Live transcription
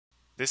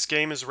This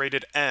game is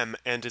rated M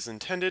and is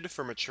intended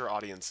for mature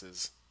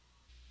audiences.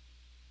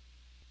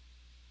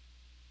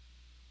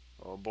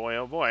 Oh boy,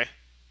 oh boy.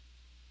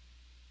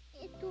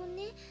 ゆう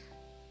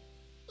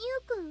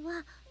くん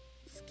は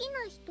好き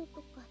な人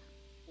とか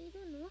い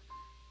る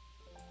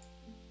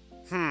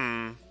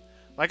の？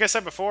 Like I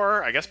said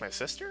before, I guess my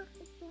sister?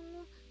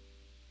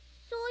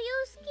 そうい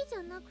う好きじ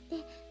ゃなくて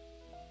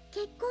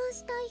結婚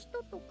したい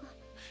人とか。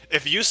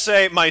 If you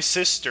say my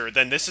sister,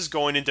 then this is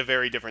going into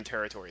very different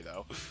territory,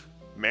 though.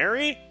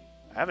 Mary?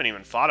 I haven't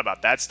even thought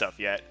about that stuff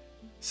yet.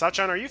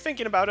 Sachan, are you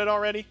thinking about it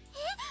already?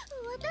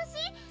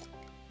 私？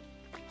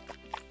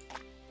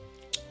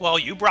 Well,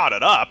 you brought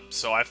it up,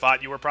 so I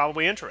thought you were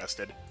probably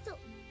interested. そっ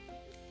か。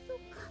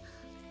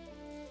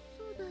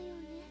そうだよね。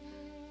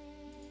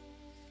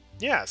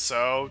 Yeah,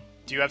 so,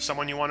 do you have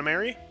someone you want to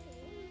marry?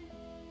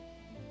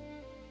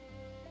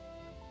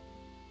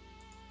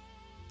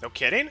 No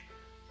kidding?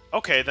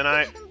 Okay, then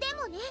I... で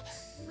もね、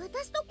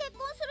私と結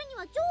婚するに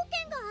は条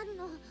件がある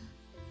の。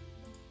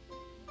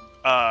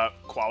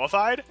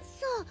 qualified?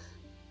 そう、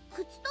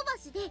靴飛ば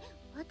しで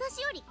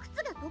私より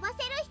靴が飛ばせる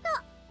人。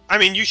 I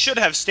mean, you should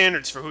have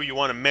standards for who you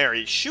want to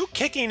marry. Shoe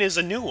kicking is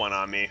a new one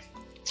on me.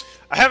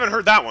 I haven't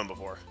heard that one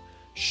before.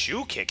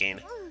 Shoe kicking?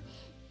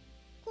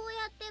 こう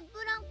やって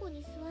ブランコ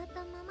に座っ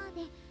たまま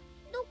で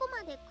どこ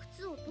まで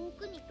靴を遠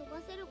くに飛ば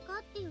せるか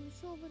っていう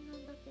勝負な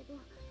んだけど。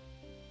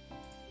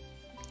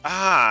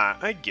 Ah,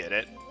 I get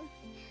it.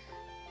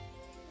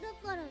 だ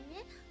から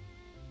ね、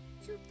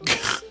ちょっとだ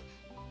け。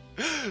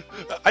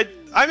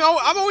 I'm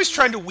always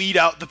trying to weed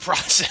out the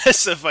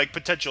process of, like,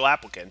 potential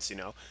applicants, you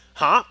know?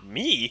 Huh?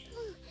 Me?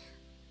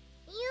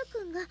 ゆう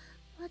くんが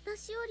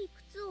私より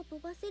靴を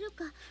飛ばせる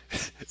か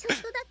ちょっ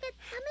とだけ試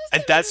してみ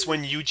る。 And that's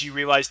when Yuji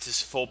realized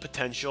his full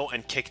potential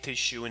and kicked his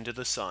shoe into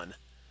the sun.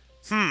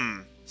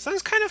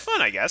 Sounds kind of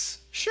fun, I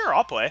guess. Sure,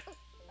 I'll play.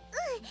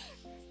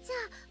 じゃ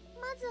あ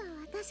まずは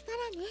私か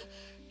らね。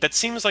 That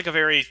seems like a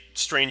very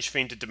strange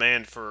thing to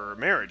demand for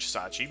marriage,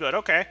 Sachi, but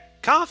okay.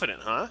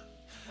 Confident, huh?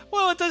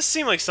 Well, it does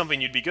seem like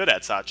something you'd be good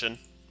at, Sachin.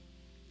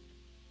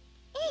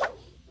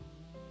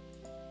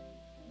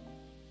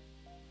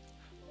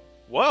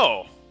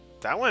 Whoa,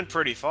 that went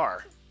pretty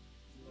far.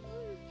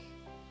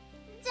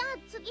 じゃあ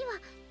次は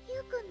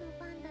ゆうくんの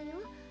番だ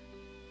よ。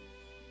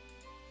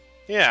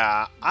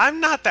 Yeah,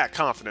 I'm not that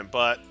confident,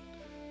 but...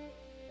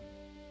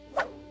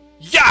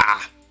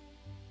 Yeah!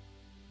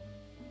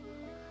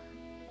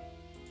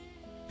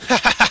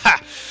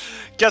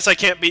 Guess I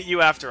can't beat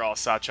you after all,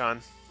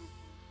 Sachan.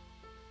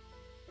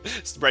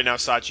 Right now,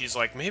 Sachi's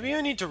like, maybe I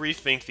need to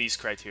rethink these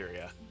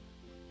criteria.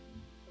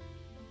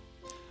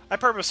 I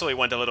purposely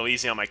went a little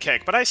easy on my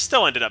kick, but I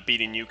still ended up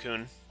beating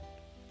Yukun.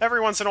 Every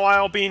once in a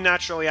while, being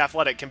naturally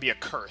athletic can be a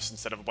curse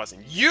instead of a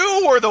blessing.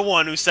 You were the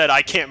one who said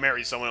I can't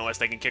marry someone unless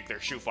they can kick their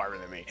shoe farther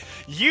than me.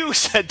 You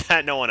said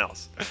that, no one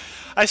else.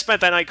 I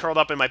spent that night curled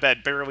up in my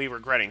bed, barely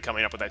regretting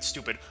coming up with that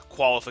stupid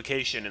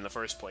qualification in the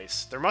first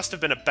place. There must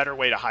have been a better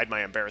way to hide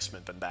my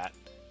embarrassment than that.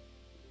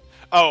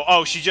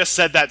 Oh, she just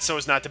said that so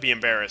as not to be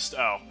embarrassed.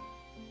 Oh.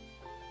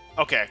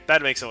 Okay,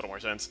 that makes a little more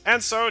sense.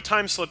 And so,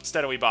 time slipped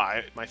steadily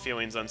by, my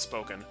feelings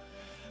unspoken.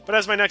 But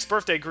as my next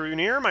birthday grew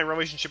near, my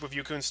relationship with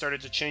Yukun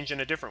started to change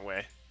in a different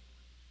way.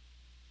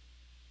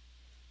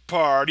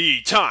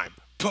 Party time!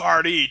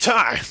 Party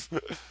time!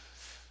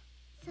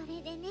 そ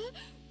れでね、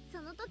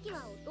その時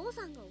はお父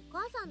さんがお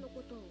母さんの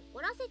ことを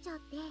怒らせちゃっ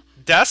て。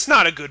 That's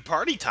not a good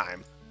party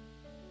time.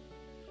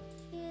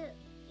 で、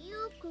ゆ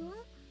うく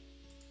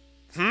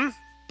ん？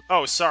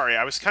 Oh, sorry,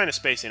 I was kind of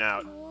spacing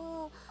out.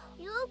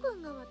 ゆうく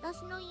んが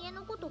私の家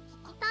のこと聞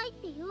きたいっ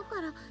て言う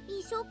から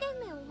一生懸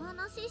命お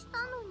話しした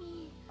の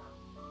に。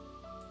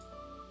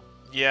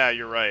 Yeah,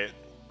 you're right.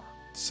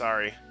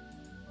 Sorry.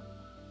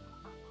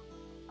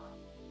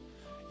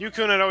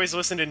 Yukun had always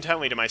listened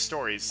intently to my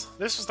stories.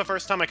 This was the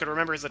first time I could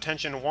remember his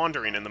attention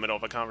wandering in the middle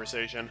of a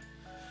conversation.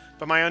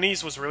 But my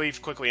unease was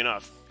relieved quickly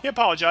enough. He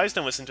apologized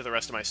and listened to the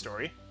rest of my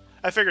story.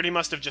 I figured he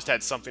must have just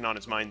had something on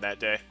his mind that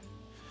day.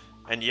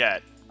 And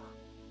yet...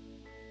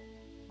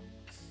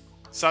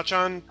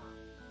 Sachan,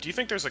 do you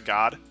think there's a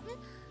god?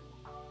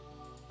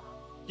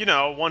 You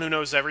know, one who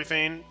knows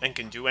everything and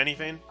can do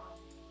anything?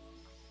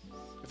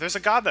 If there's a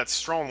god that's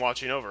strong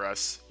watching over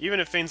us, even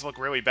if things look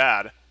really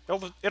bad,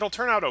 it'll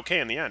turn out okay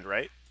in the end,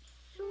 right?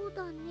 そう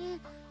だね。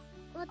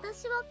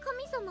私は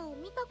神様を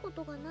見たこ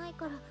とがない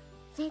から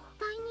絶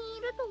対に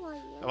いるとは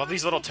言えない。 Well,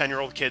 these little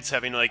 10-year-old kids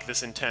having, like,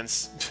 this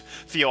intense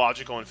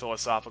theological and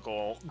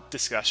philosophical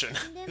discussion.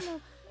 で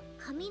も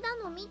神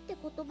頼みって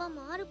言葉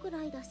もあるく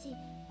らいだし、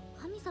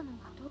神様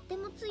はとって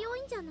も強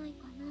いんじゃない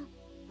かな。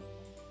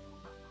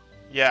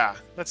 Yeah,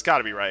 that's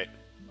gotta be right.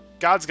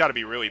 God's gotta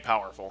be really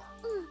powerful.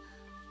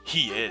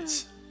 He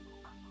is.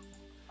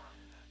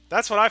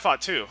 That's what I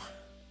thought too.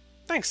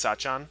 Thanks,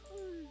 Sachan.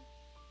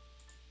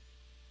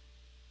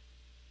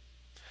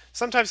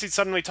 Sometimes he'd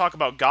suddenly talk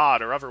about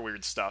God or other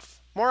weird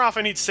stuff. More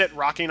often he'd sit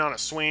rocking on a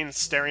swing,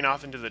 staring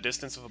off into the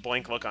distance with a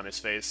blank look on his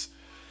face.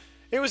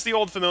 It was the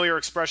old familiar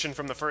expression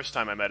from the first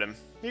time I met him.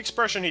 The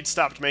expression he'd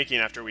stopped making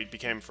after we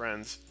became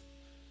friends.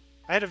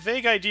 I had a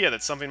vague idea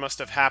that something must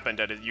have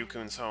happened at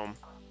Yukun's home,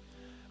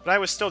 but I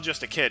was still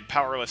just a kid,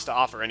 powerless to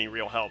offer any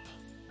real help.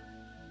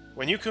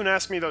 When Yukun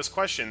asked me those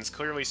questions,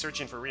 clearly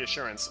searching for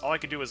reassurance, all I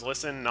could do was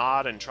listen,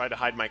 nod, and try to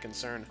hide my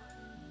concern.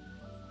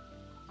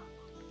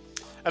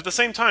 At the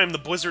same time, the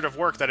blizzard of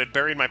work that had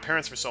buried my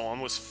parents for so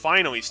long was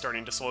finally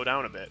starting to slow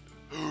down a bit.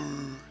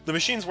 The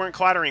machines weren't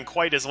clattering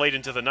quite as late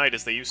into the night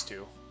as they used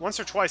to. Once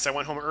or twice I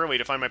went home early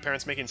to find my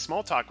parents making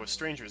small talk with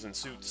strangers in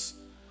suits.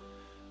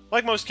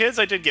 Like most kids,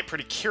 I did get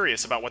pretty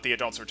curious about what the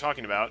adults were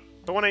talking about,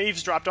 but when I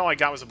eavesdropped, all I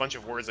got was a bunch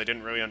of words I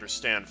didn't really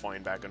understand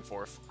flying back and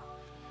forth.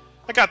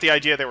 I got the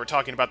idea they were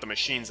talking about the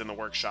machines in the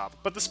workshop,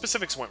 but the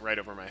specifics went right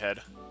over my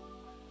head.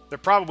 They're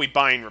probably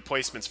buying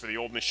replacements for the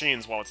old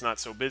machines while it's not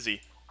so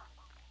busy.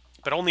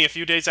 But only a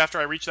few days after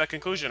I reached that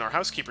conclusion, our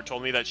housekeeper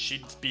told me that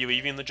she'd be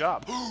leaving the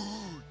job.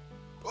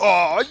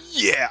 Oh,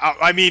 yeah!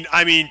 I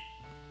mean...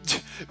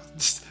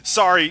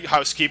 Sorry,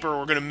 housekeeper,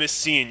 we're gonna miss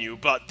seeing you,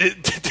 but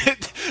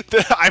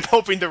I'm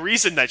hoping the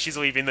reason that she's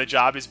leaving the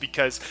job is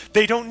because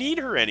they don't need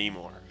her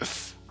anymore.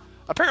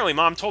 Apparently,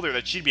 Mom told her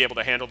that she'd be able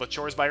to handle the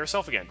chores by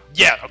herself again.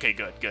 Yeah, okay,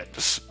 good.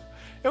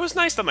 It was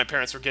nice that my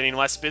parents were getting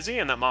less busy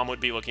and that Mom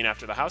would be looking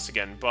after the house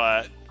again,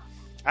 but...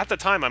 At the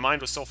time, my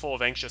mind was so full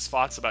of anxious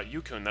thoughts about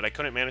Yukun that I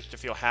couldn't manage to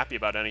feel happy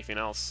about anything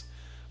else.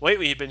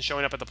 Lately, he'd been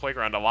showing up at the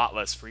playground a lot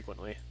less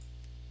frequently.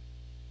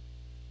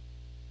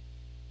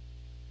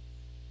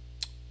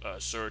 A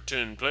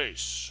certain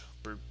place.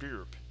 Burp,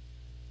 burp.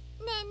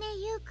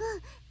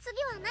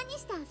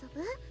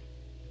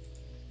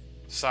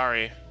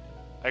 Sorry.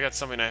 I got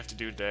something I have to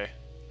do today.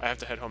 I have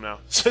to head home now.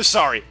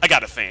 Sorry, I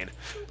got a fan.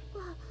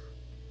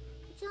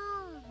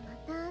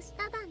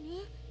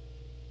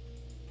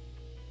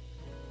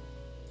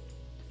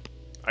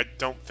 I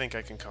don't think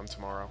I can come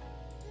tomorrow.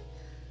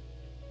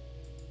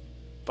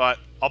 But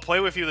I'll play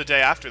with you the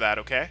day after that,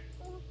 okay?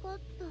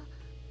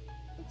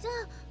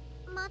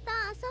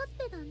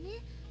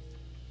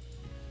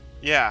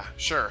 Yeah,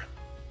 sure.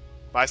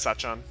 Bye,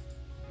 Sachan.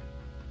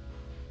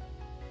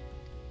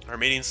 Our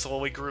meetings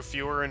slowly grew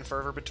fewer and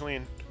further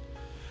between.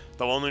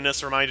 The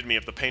loneliness reminded me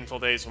of the painful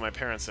days when my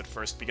parents had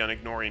first begun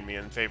ignoring me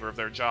in favor of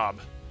their job.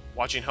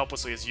 Watching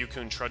helplessly as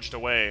Yukun trudged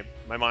away,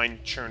 my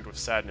mind churned with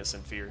sadness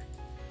and fear.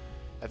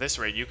 At this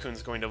rate,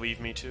 Yukun's going to leave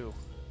me too.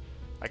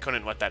 I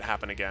couldn't let that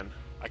happen again.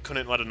 I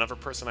couldn't let another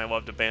person I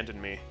loved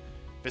abandon me.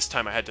 This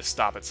time I had to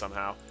stop it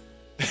somehow.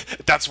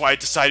 That's why I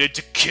decided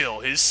to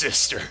kill his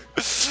sister.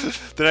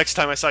 The next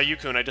time I saw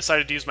Yukun, I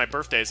decided to use my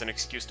birthday as an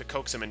excuse to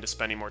coax him into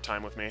spending more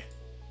time with me.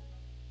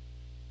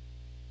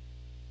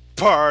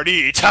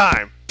 Party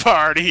time!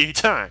 Party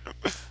time!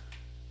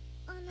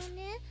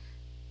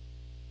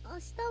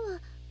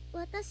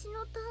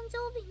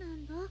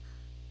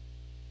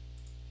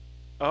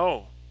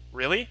 Oh,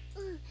 really?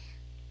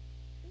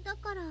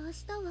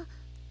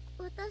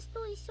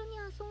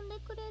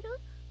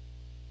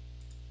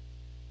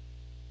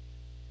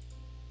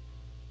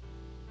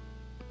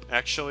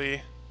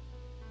 Actually,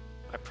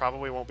 I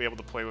probably won't be able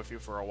to play with you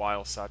for a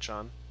while,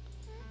 Sachan.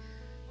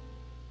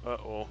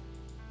 Uh-oh.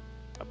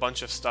 A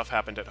bunch of stuff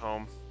happened at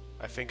home.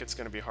 I think it's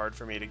going to be hard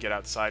for me to get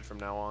outside from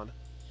now on.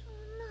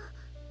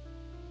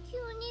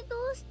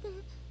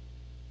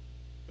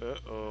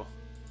 Uh-oh.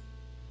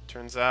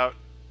 Turns out,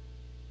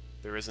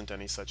 there isn't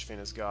any such thing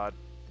as God.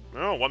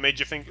 Oh, what made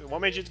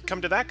you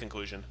come to that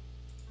conclusion?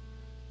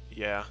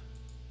 Yeah.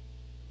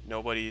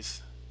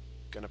 Nobody's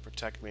gonna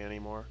protect me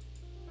anymore.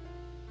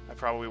 I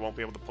probably won't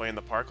be able to play in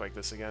the park like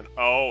this again.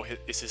 Oh,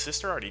 is his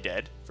sister already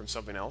dead from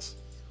something else?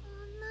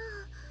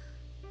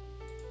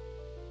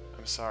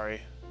 I'm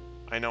sorry.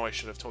 I know I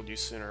should have told you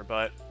sooner,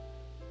 but...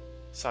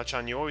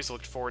 Sachan, you always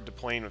looked forward to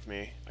playing with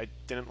me. I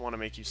didn't want to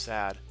make you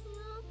sad.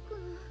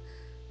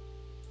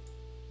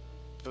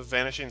 But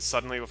vanishing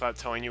suddenly without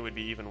telling you would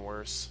be even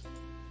worse.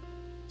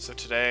 So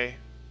today,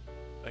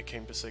 I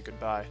came to say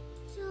goodbye.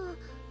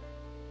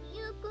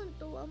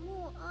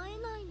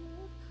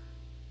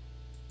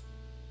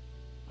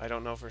 I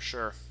don't know for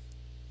sure,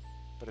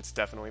 but it's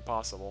definitely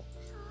possible.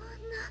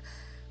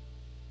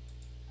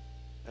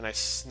 And I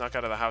snuck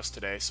out of the house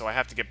today, so I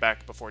have to get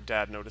back before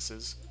Dad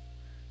notices.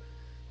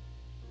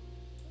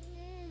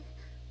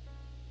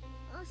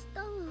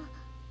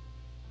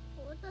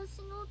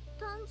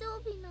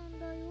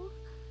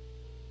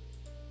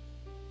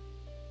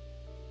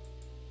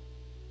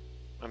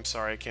 I'm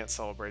sorry I can't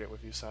celebrate it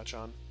with you,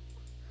 Sachan.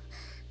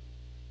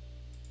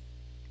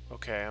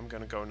 Okay, I'm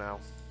gonna go now.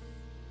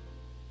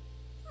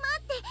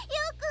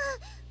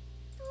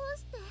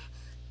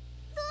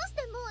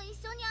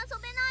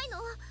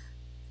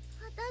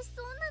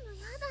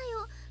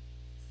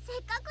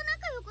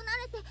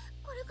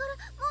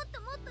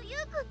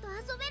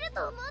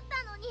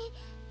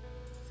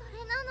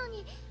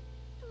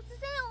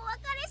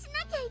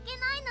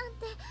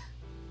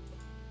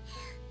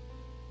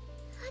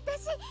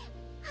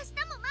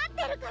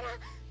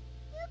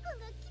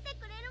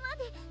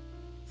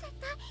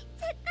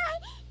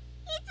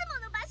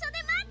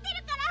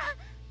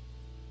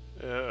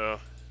 Uh-oh.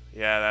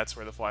 Yeah, that's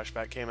where the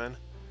flashback came in.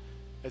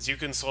 As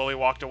Yukun slowly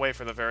walked away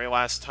for the very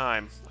last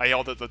time, I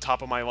yelled at the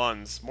top of my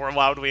lungs, more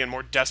loudly and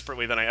more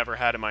desperately than I ever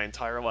had in my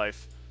entire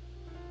life.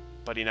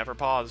 But he never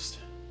paused.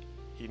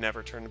 He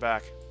never turned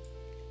back.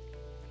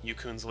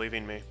 Yukun's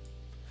leaving me.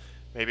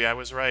 Maybe I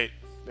was right.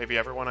 Maybe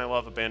everyone I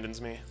love abandons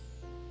me.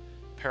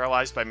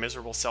 Paralyzed by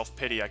miserable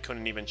self-pity, I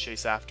couldn't even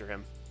chase after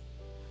him.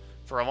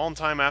 For a long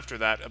time after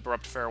that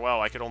abrupt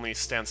farewell, I could only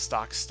stand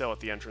stock still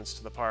at the entrance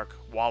to the park,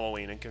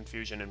 wallowing in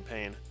confusion and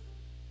pain.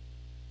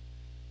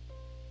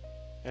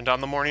 And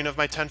on the morning of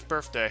my 10th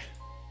birthday,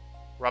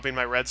 rubbing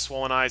my red,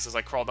 swollen eyes as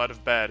I crawled out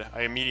of bed,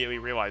 I immediately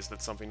realized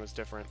that something was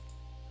different.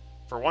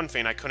 For one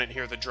thing, I couldn't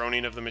hear the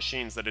droning of the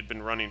machines that had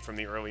been running from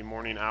the early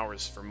morning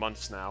hours for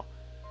months now.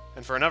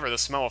 And for another, the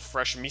smell of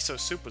fresh miso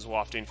soup was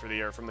wafting through the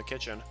air from the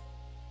kitchen.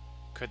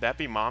 Could that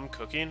be Mom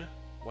cooking?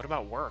 What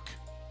about work?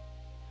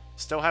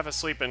 Still half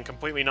asleep and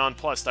completely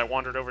nonplussed, I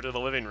wandered over to the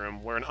living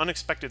room, where an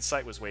unexpected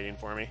sight was waiting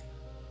for me.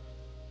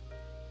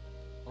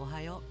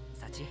 Ohayo,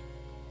 Sachi.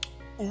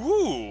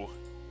 Ooh!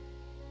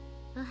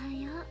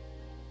 Ohayo.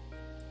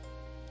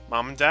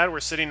 Mom and Dad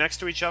were sitting next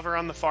to each other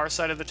on the far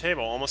side of the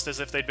table, almost as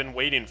if they'd been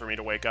waiting for me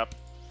to wake up.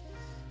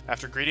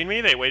 After greeting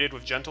me, they waited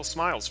with gentle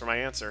smiles for my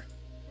answer.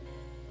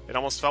 It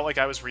almost felt like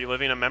I was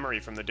reliving a memory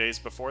from the days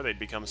before they'd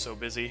become so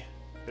busy.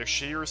 Their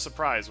sheer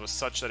surprise was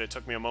such that it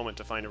took me a moment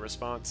to find a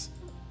response.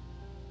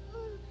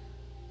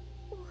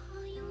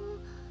 Ohayo.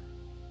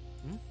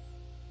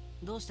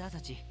 どうした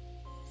サチ？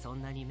そ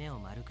んなに目を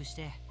丸くし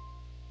て。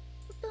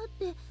だっ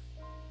て今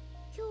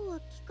日は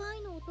機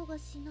械の音が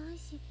しない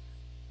し、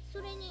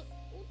それに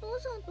お父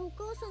さんとお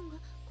母さんが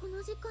こ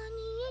の時間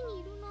に家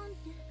にいるなん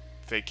て。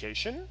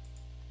Vacation?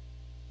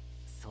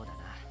 そうだな。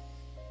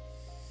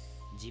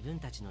自分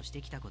たちのし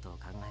てきたことを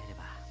考えれ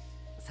ば、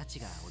サチ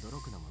が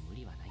驚くのも無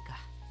理はないか。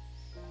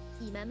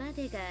今ま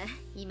でが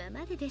今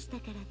まででした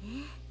から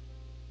ね。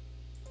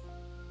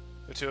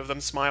The two of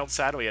them smiled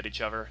sadly at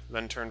each other,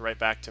 then turned right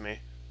back to me.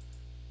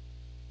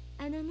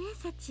 あのね、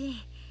サチ。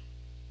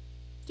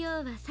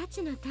今日はサ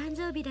チの誕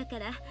生日だか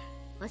ら、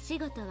お仕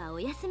事はお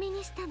休み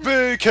にしたの。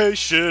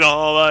Vacation,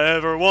 all I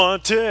ever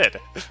wanted!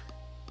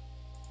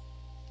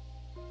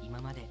 今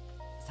まで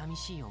寂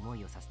しい思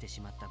いをさせてし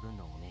まった分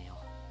の汚名を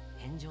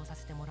返上さ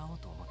せてもらおう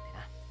と思って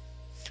な。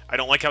I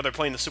don't like how they're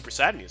playing the super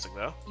sad music,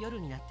 though. 夜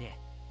になって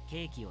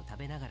ケーキを食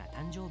べながら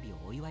誕生日を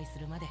お祝いす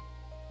るまで、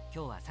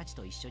今日はサチ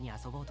と一緒に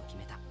遊ぼうと決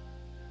めた。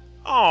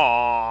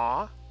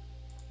Aww.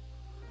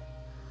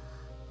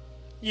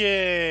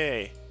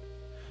 Yay!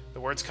 The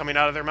words coming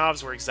out of their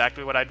mouths were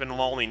exactly what I'd been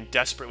longing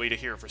desperately to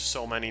hear for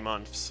so many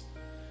months.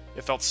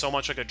 It felt so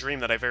much like a dream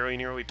that I very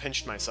nearly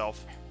pinched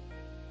myself.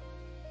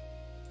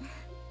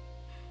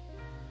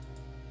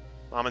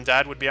 Mom and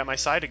Dad would be at my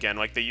side again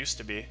like they used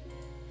to be.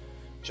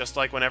 Just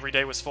like when every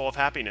day was full of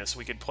happiness,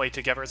 we could play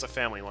together as a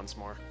family once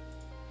more.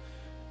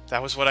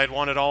 That was what I'd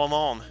wanted all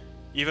along.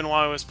 Even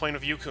while I was playing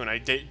with Yukun, I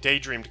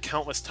daydreamed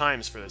countless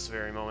times for this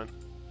very moment.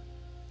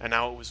 And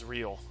now it was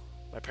real.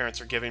 My parents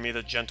were giving me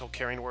the gentle,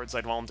 caring words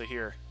I'd longed to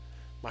hear.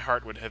 My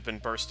heart should have been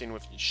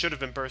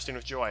bursting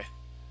with joy.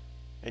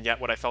 And yet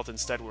what I felt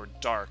instead were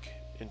dark,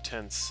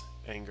 intense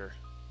anger.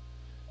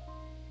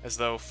 As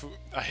though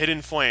a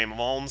hidden flame,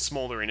 long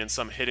smoldering in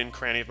some hidden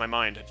cranny of my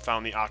mind, had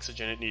found the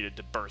oxygen it needed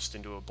to burst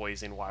into a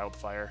blazing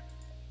wildfire.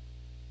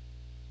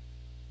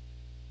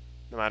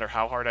 No matter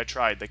how hard I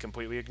tried, they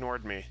completely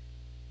ignored me.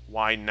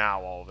 Why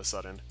now, all of a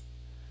sudden?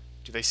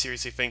 Do they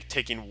seriously think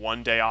taking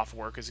one day off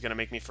work is going to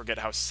make me forget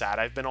how sad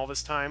I've been all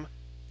this time?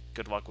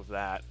 Good luck with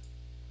that.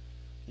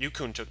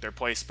 Yukun took their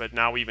place, but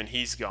now even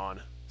he's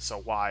gone.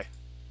 So why?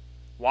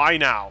 Why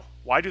now?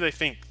 Why do they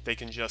think they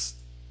can just...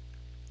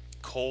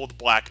 Cold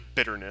black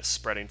bitterness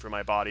spreading through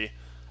my body.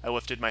 I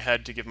lifted my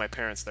head to give my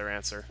parents their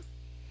answer.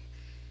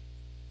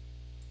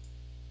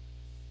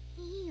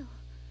 Ooh.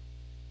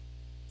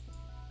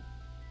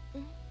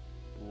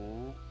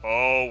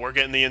 Oh, we're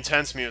getting the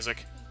intense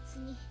music.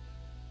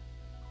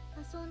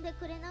 遊んで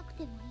くれなく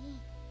てもいい。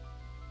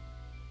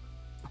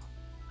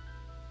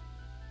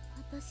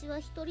私は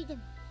一人で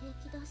も平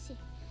気だし、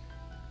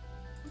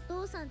お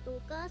父さんと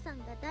お母さん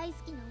が大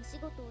好きなお仕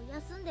事を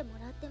休んでも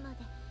らってまで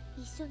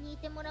一緒にい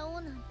てもらお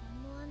うなんて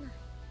思わない。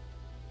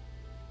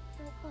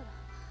だ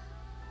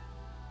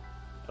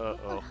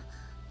から、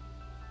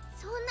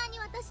そんなに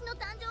私の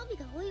誕生日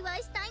がお祝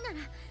いしたいなら、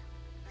二人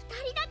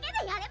だけ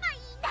でやればい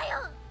いんだ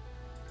よ。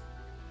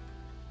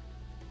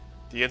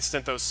The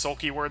instant those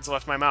sulky words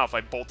left my mouth,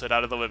 I bolted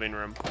out of the living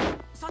room.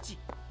 Sachi!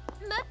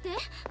 待って、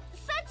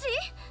サチ!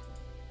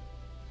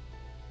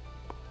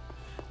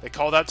 They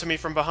called out to me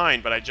from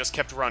behind, but I just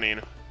kept running.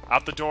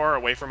 Out the door,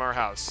 away from our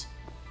house.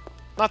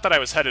 Not that I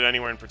was headed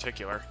anywhere in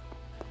particular.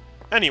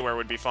 Anywhere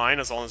would be fine,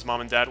 as long as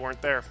Mom and Dad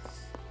weren't there.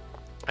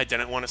 I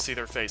didn't want to see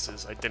their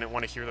faces. I didn't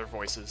want to hear their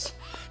voices.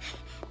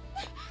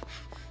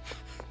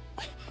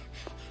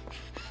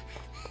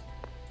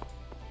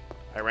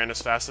 I ran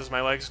as fast as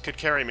my legs could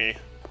carry me.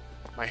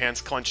 My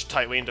hands clenched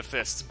tightly into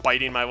fists,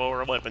 biting my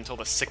lower lip until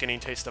the sickening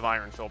taste of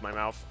iron filled my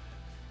mouth.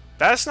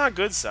 That's not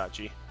good,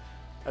 Sachi.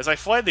 As I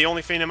fled, the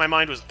only thing in my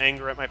mind was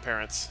anger at my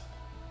parents.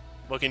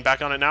 Looking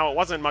back on it now, it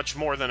wasn't much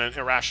more than an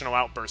irrational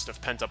outburst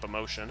of pent-up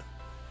emotion.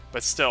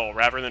 But still,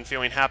 rather than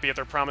feeling happy at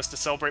their promise to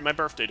celebrate my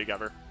birthday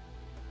together,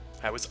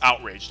 I was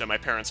outraged at my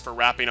parents for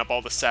wrapping up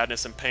all the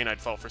sadness and pain I'd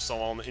felt for so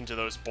long into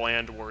those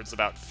bland words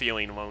about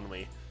feeling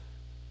lonely.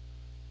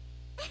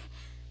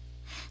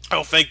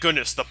 Oh, thank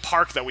goodness, the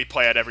park that we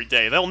play at every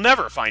day. They'll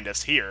never find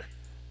us here.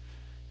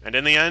 And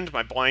in the end,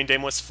 my blind,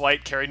 aimless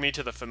flight carried me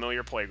to the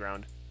familiar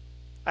playground.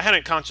 I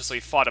hadn't consciously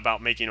thought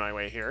about making my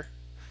way here.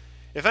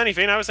 If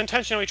anything, I was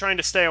intentionally trying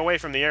to stay away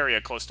from the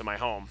area close to my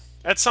home.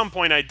 At some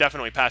point, I'd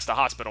definitely passed a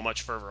hospital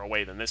much further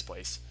away than this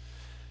place.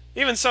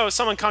 Even so,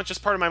 some unconscious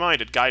part of my mind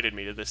had guided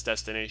me to this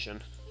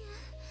destination.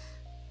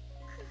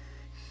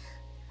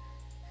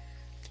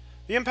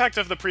 The impact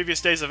of the previous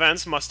day's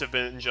events must have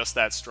been just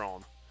that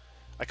strong.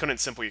 I couldn't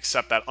simply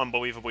accept that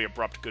unbelievably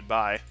abrupt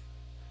goodbye.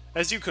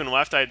 As Yukun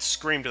left, I had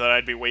screamed that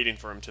I'd be waiting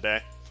for him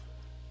today.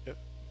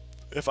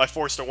 If I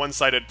forced a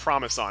one-sided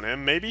promise on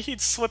him, maybe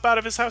he'd slip out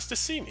of his house to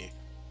see me.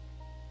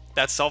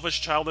 That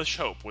selfish, childish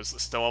hope was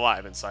still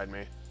alive inside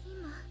me.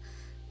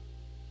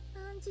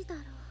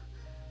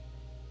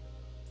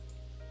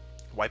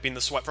 Wiping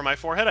the sweat from my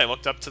forehead, I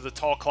looked up to the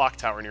tall clock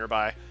tower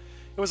nearby.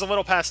 It was a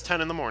little past 10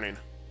 in the morning.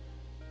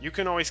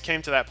 Yukun always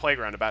came to that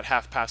playground about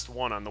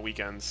 1:30 on the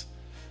weekends,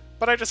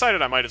 but I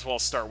decided I might as well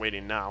start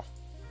waiting now.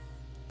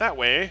 That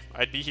way,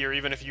 I'd be here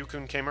even if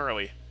Yukun came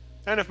early,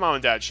 and if Mom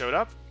and Dad showed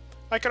up,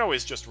 I could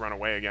always just run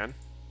away again.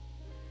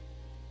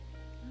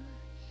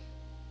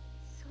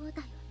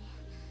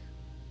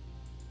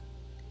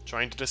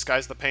 Trying to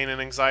disguise the pain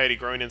and anxiety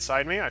growing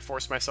inside me, I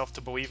forced myself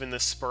to believe in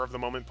this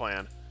spur-of-the-moment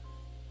plan.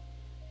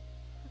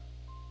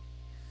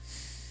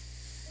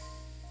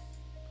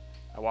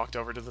 I walked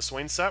over to the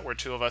swing set where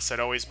two of us had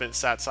always been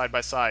sat side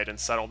by side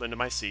and settled into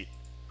my seat.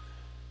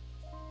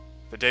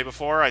 The day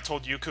before, I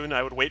told Yukun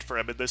I would wait for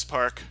him at this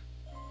park.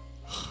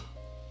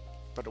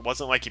 But it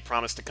wasn't like he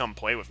promised to come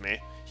play with me.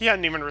 He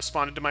hadn't even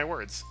responded to my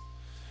words.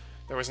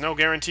 There was no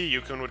guarantee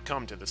Yukun would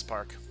come to this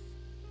park.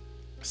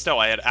 Still,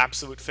 I had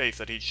absolute faith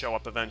that he'd show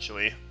up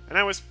eventually, and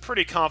I was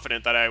pretty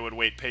confident that I would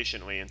wait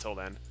patiently until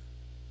then.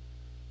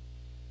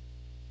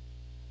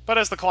 But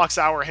as the clock's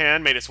hour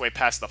hand made its way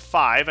past the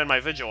 5 and my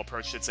vigil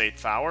approached its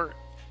 8th hour,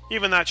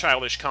 even that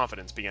childish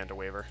confidence began to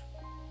waver.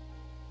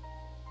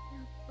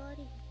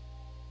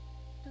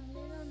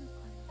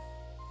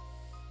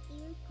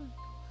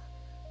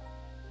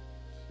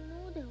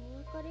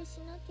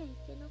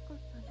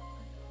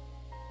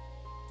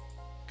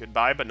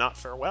 Goodbye, but not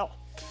farewell.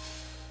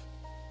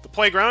 The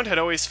playground had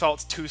always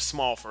felt too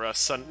small for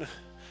us.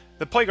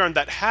 The playground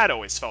that had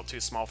always felt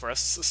too small for us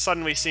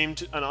suddenly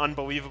seemed an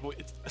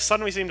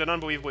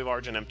unbelievably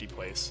large and empty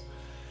place.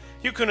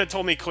 Yukun had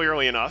told me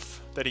clearly enough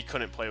that he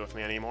couldn't play with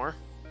me anymore.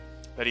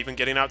 That even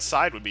getting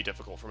outside would be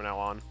difficult from now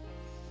on.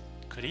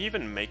 Could he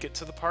even make it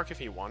to the park if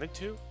he wanted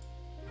to?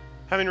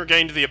 Having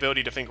regained the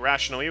ability to think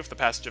rationally with the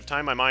passage of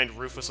time, my mind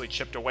ruthlessly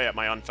chipped away at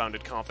my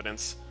unfounded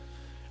confidence.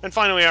 And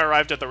finally I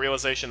arrived at the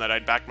realization that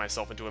I'd backed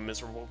myself into a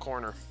miserable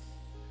corner.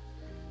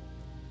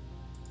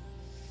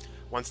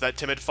 Once that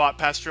timid thought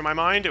passed through my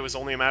mind, it was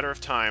only a matter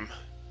of time.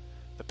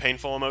 The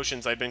painful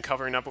emotions I'd been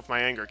covering up with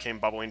my anger came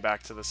bubbling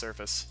back to the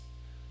surface.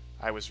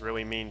 I was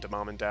really mean to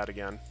Mom and Dad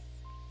again.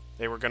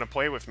 They were going to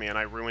play with me and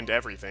I ruined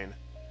everything.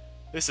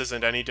 This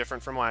isn't any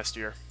different from last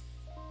year.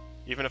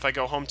 Even if I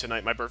go home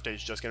tonight, my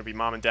birthday's just going to be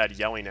Mom and Dad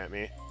yelling at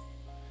me.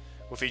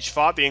 With each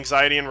thought, the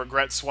anxiety and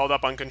regret swelled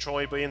up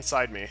uncontrollably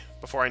inside me.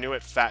 Before I knew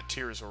it, fat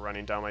tears were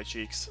running down my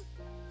cheeks.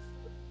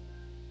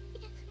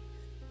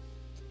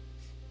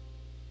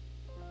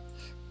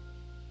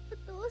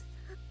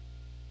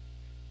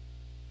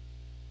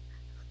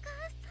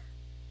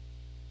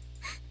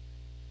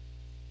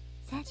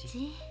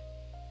 Sachi?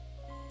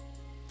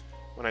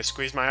 When I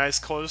squeezed my eyes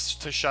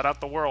closed to shut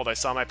out the world, I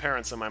saw my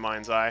parents in my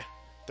mind's eye,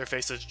 their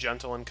faces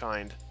gentle and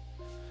kind.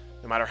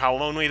 No matter how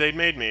lonely they'd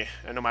made me,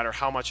 and no matter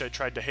how much I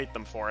tried to hate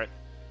them for it,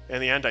 in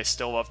the end I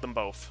still loved them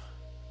both.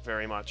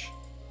 Very much.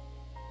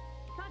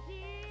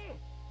 Sachi!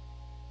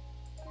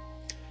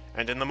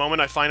 And in the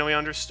moment I finally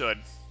understood,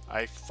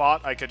 I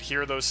thought I could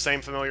hear those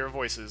same familiar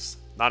voices,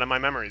 not in my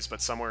memories,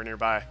 but somewhere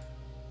nearby.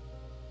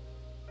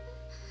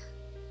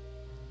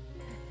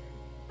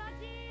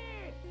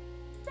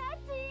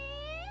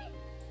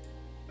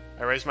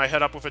 I raised my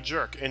head up with a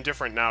jerk,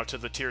 indifferent now to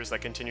the tears that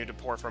continued to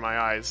pour from my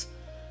eyes.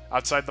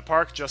 Outside the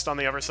park, just on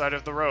the other side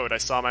of the road, I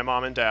saw my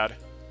mom and dad.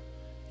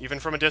 Even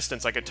from a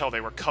distance, I could tell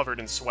they were covered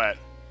in sweat,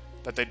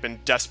 that they'd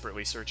been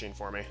desperately searching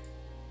for me.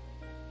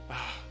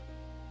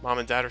 Mom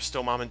and Dad are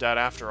still Mom and Dad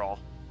after all,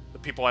 the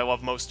people I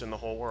love most in the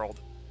whole world.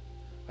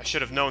 I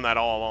should have known that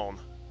all along.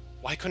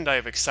 Why couldn't I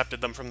have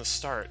accepted them from the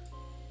start?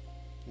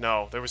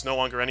 No, there was no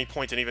longer any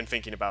point in even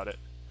thinking about it.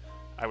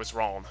 I was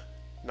wrong.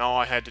 Now all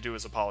I had to do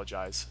was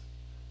apologize.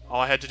 All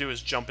I had to do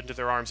was jump into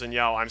their arms and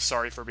yell, "I'm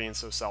sorry for being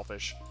so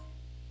selfish."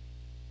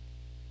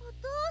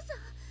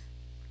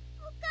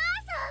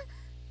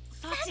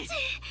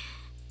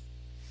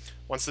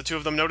 Once the two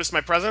of them noticed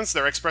my presence,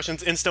 their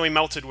expressions instantly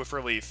melted with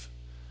relief.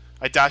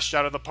 I dashed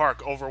out of the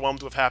park,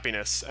 overwhelmed with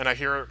happiness, and I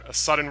hear a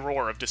sudden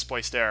roar of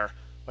displaced air.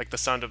 like the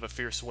sound of a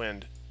fierce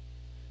wind.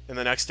 In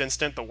the next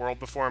instant, the world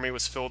before me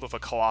was filled with a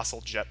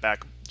colossal jet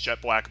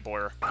black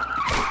blur.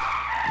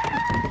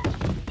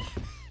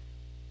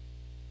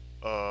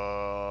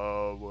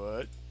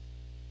 What?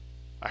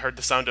 I heard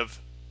the sound of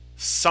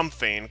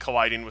something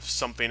colliding with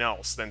something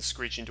else, then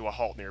screeching to a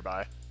halt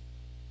nearby.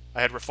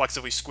 I had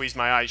reflexively squeezed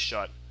my eyes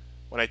shut.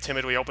 When I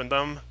timidly opened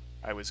them,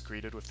 I was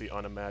greeted with the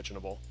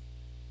unimaginable.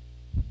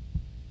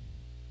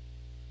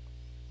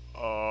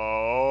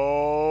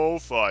 Oh,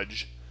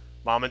 fudge.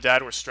 Mom and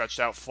Dad were stretched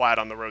out flat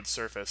on the road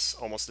surface,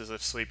 almost as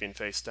if sleeping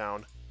face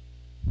down.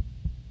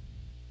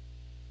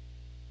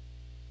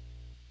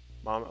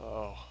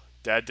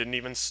 Dad didn't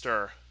even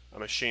stir, a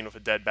machine with a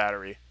dead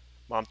battery.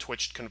 Mom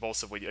twitched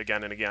convulsively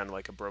again and again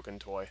like a broken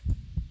toy.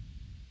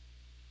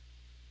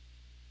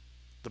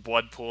 The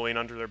blood pooling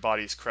under their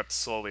bodies crept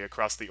slowly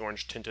across the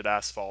orange-tinted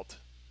asphalt,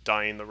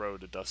 dyeing the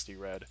road a dusty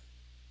red.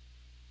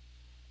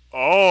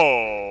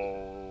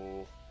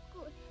 Oh!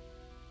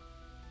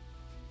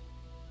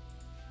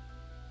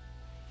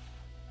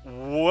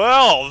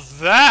 Well,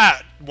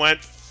 that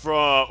went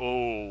from...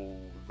 Oh,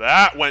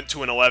 that went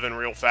to an 11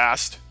 real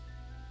fast.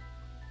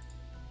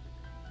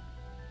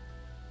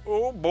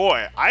 Oh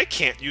boy, I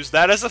can't use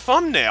that as a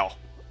thumbnail.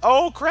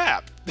 Oh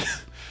crap.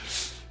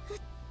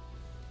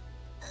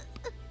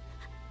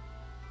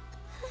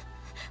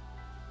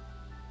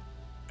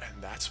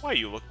 And that's why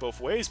you look both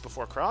ways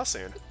before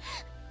crossing.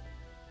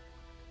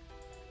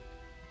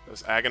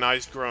 Those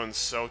agonized groans,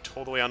 so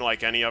totally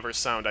unlike any other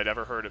sound I'd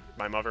ever heard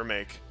my mother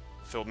make,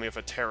 filled me with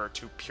a terror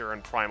too pure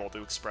and primal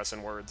to express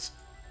in words.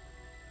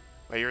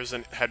 My ears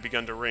had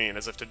begun to ring,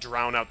 as if to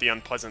drown out the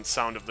unpleasant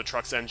sound of the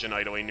truck's engine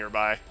idling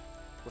nearby.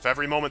 With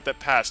every moment that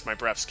passed, my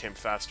breaths came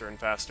faster and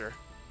faster.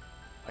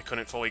 I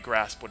couldn't fully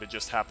grasp what had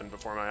just happened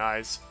before my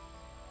eyes,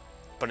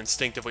 but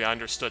instinctively I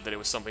understood that it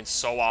was something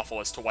so awful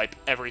as to wipe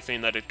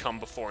everything that had come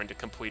before into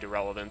complete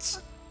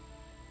irrelevance.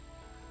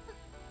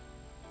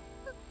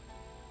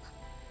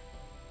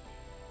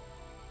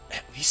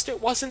 At least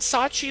it wasn't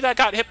Sachi that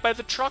got hit by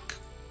the truck.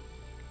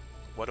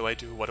 What do I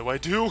do? What do I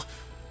do?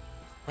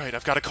 Right,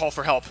 I've got to call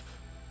for help.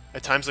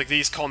 At times like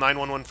these, call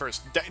 911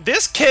 first.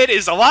 This kid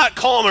is a lot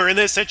calmer in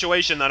this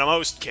situation than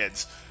most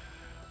kids.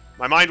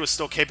 My mind was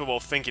still capable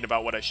of thinking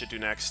about what I should do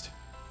next,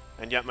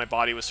 and yet my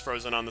body was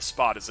frozen on the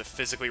spot as if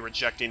physically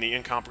rejecting the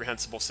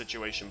incomprehensible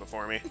situation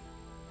before me.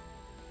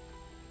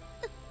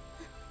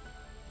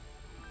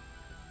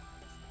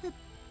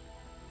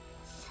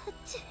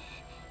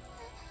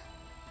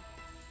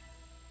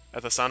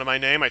 At the sound of my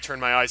name, I turned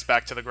my eyes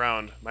back to the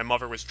ground. My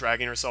mother was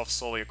dragging herself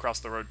slowly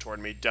across the road toward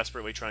me,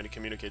 desperately trying to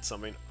communicate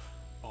something.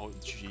 Oh,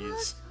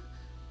 jeez.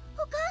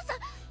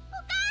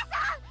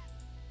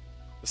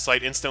 The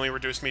sight instantly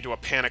reduced me to a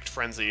panicked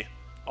frenzy.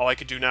 All I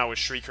could do now was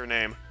shriek her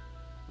name.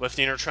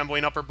 Lifting her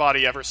trembling upper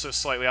body ever so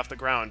slightly off the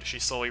ground, she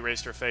slowly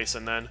raised her face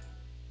and then...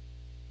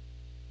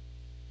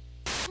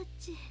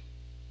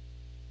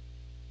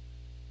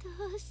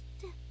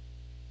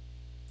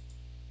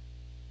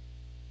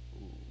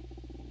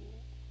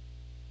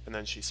 And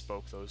then she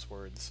spoke those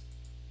words.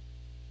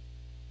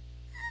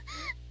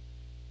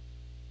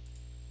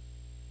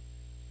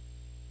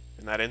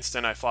 In that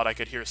instant, I thought I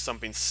could hear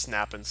something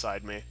snap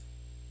inside me.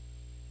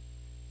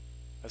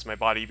 As my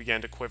body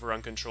began to quiver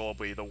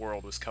uncontrollably, the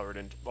world was covered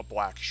in a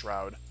black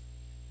shroud.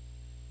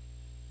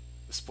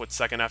 A split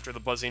second after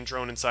the buzzing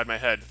drone inside my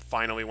head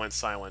finally went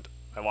silent,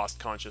 I lost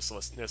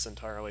consciousness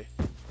entirely.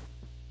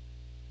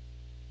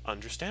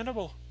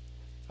 Understandable.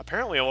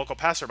 Apparently, a local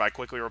passerby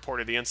quickly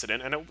reported the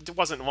incident, and it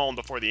wasn't long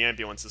before the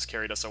ambulances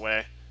carried us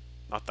away.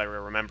 Not that I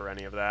remember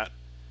any of that.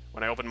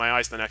 When I opened my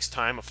eyes the next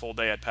time, a full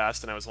day had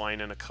passed, and I was lying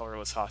in a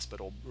colorless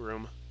hospital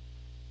room.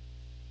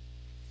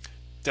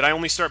 Did I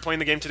only start playing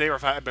the game today, or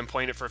have I been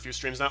playing it for a few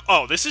streams now?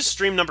 Oh, this is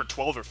stream number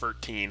 12 or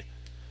 13.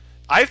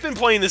 I've been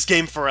playing this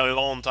game for a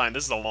long time.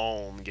 This is a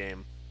long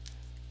game.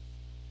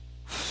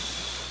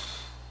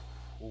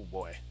 Oh,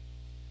 boy.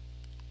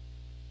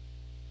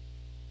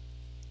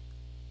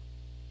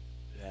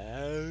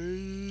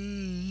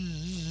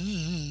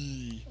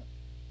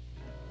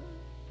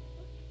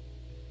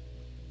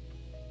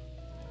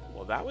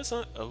 Well, that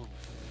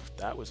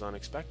was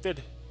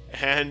unexpected.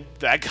 And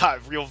that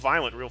got real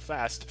violent real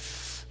fast.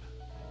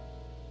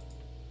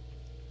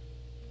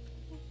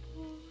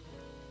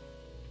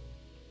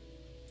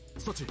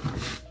 Sachi,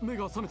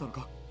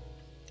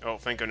 oh,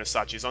 thank goodness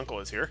Sachi's uncle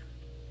is here.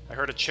 I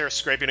heard a chair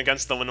scraping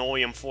against the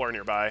linoleum floor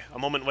nearby. A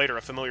moment later,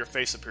 a familiar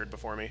face appeared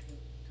before me.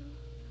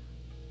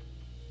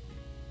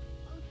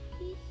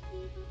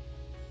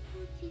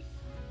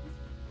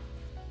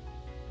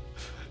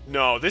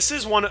 No, this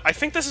is I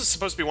think this is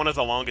supposed to be one of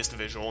the longest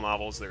visual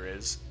novels there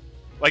is.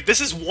 Like, this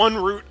is one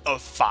route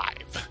of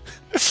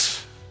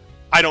 5.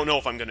 I don't know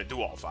if I'm gonna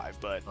do all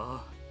 5, but...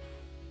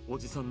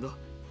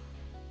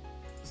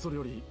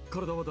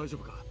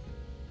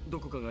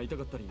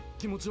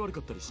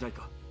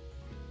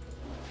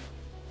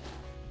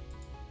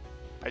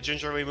 I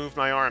gingerly moved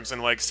my arms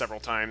and legs several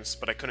times,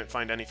 but I couldn't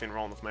find anything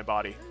wrong with my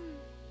body.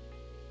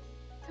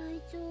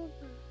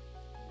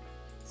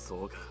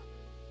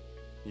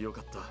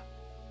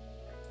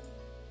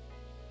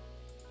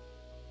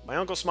 My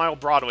uncle smiled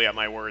broadly at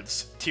my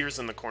words, tears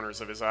in the corners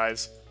of his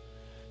eyes.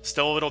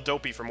 Still a little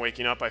dopey from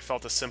waking up, I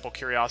felt a simple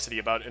curiosity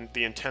about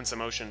the intense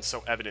emotion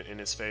so evident in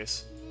his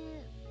face. ね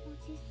えお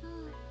じさん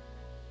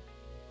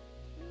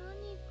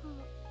何か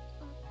あ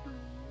った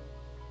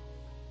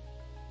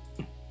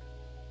の？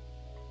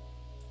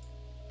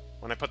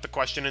 When I put the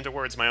question into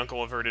words, my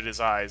uncle averted his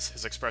eyes,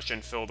 his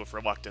expression filled with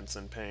reluctance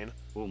and pain.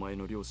 お前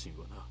の両親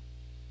はな、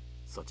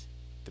サチ、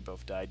 They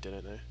both died,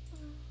 didn't they?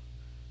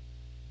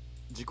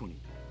 事故に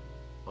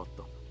あっ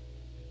たんだ。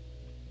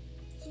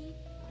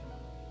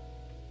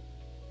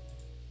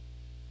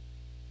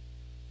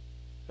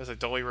 As I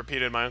dully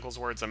repeated my uncle's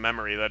words, a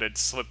memory that had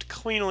slipped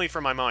cleanly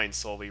from my mind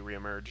slowly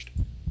reemerged.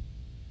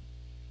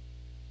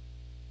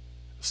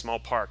 A small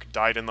park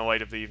died in the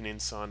light of the evening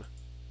sun.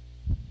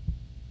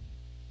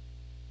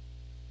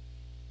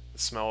 The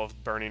smell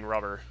of burning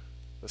rubber,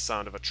 the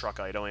sound of a truck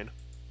idling.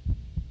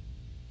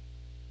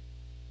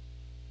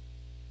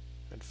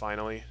 And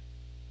finally,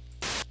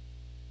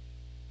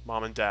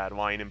 Mom and Dad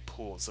lying in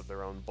pools of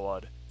their own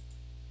blood.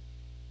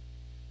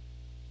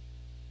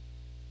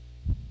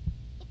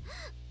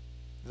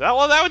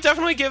 Well, that would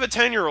definitely give a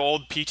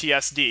 10-year-old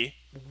PTSD.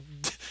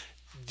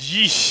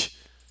 Yeesh.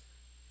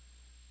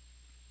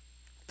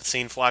 The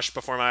scene flashed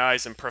before my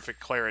eyes in perfect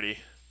clarity.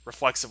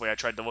 Reflexively, I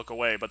tried to look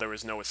away, but there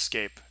was no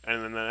escape,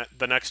 and in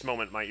the next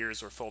moment, my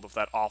ears were filled with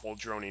that awful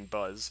droning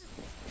buzz.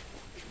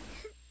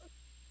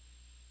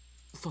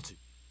 サチ、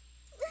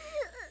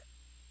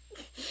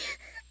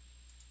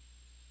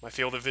 My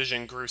field of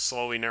vision grew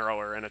slowly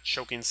narrower, and a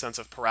choking sense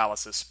of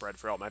paralysis spread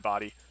throughout my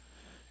body.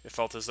 It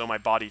felt as though my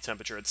body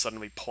temperature had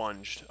suddenly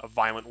plunged. A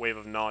violent wave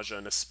of nausea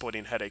and a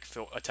splitting headache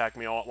attacked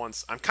me all at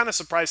once. I'm kind of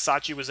surprised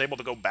Sachi was able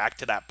to go back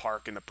to that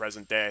park in the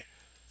present day.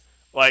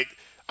 Like,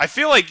 I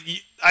feel like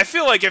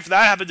if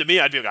that happened to me,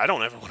 I'd be like, I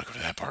don't ever want to go to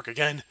that park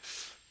again.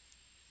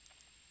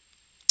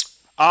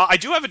 I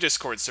do have a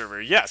Discord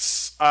server,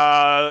 yes.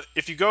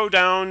 If you go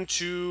down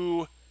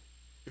to...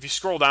 If you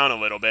scroll down a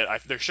little bit,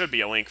 there should be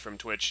a link from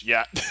Twitch.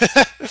 Yeah.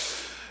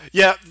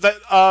 Yeah,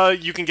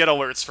 you can get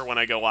alerts for when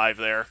I go live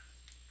there.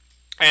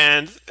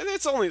 And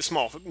it's only a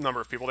small number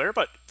of people there,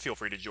 but feel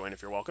free to join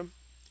if you're welcome.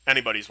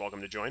 Anybody's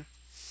welcome to join.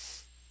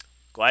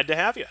 Glad to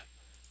have you.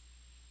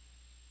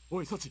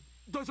 おいサチ、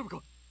大丈夫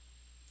か？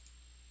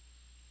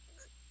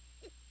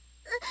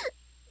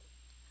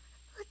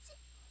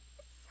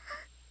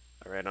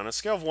 Alright, on a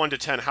scale of 1 to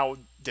 10, how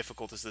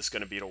difficult is this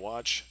going to be to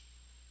watch?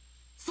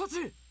 サ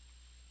チ！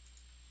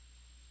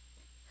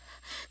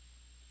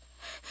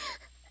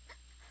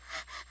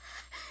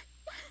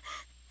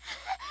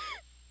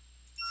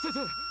 先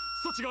生、サ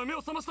チが目を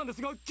覚ましたんで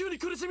すが、急に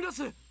苦しみ出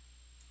す。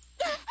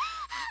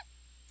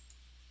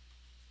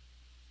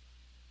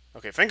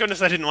 Okay, thank goodness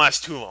that didn't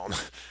last too long.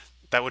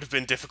 That would have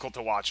been difficult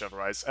to watch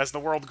otherwise. As the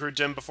world grew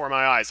dim before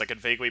my eyes, I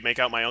could vaguely make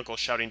out my uncle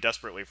shouting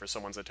desperately for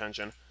someone's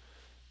attention.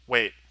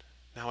 Wait,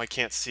 now I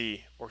can't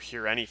see or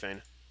hear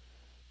anything.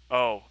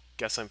 Oh,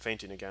 guess I'm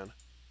fainting again.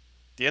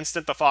 The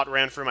instant the thought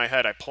ran through my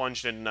head, I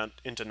plunged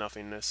into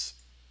nothingness.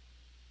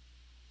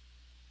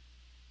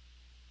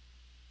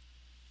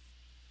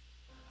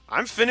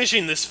 I'm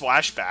finishing this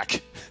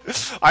flashback.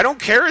 I don't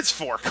care it's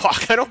 4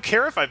 o'clock. I don't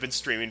care if I've been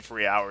streaming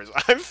 3 hours.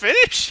 I'm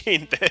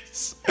finishing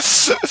this.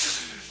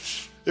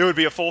 It would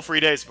be a full 3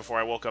 days before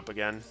I woke up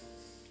again.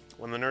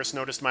 When the nurse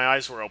noticed my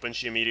eyes were open,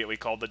 she immediately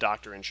called the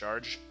doctor in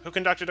charge, who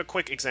conducted a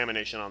quick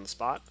examination on the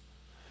spot.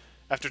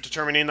 After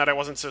determining that I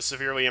wasn't so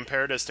severely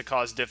impaired as to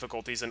cause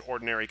difficulties in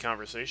ordinary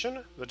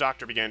conversation, the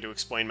doctor began to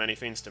explain many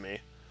things to me.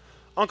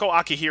 Uncle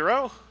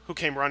Akihiro, who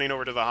came running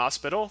over to the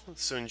hospital,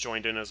 soon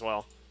joined in as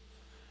well.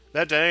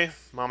 That day,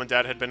 Mom and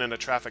Dad had been in a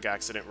traffic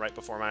accident right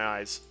before my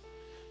eyes.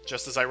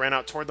 Just as I ran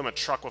out toward them, a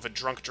truck with a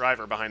drunk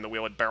driver behind the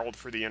wheel had barreled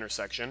through the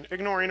intersection,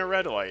 ignoring a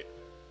red light.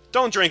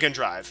 Don't drink and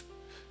drive.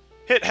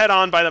 Hit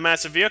head-on by the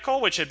massive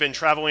vehicle, which had been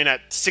traveling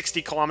at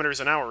 60 kilometers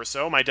an hour or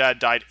so, my dad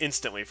died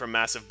instantly from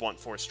massive blunt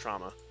force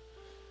trauma.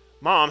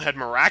 Mom had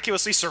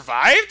miraculously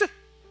survived?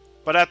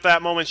 But at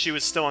that moment, she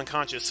was still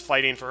unconscious,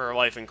 fighting for her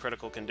life in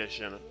critical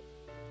condition.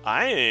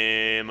 I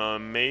am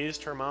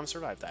amazed her mom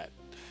survived that.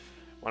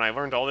 When I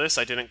learned all this,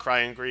 I didn't cry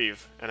and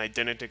grieve, and I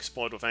didn't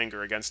explode with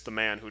anger against the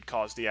man who'd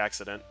caused the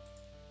accident.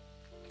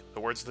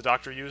 The words the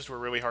doctor used were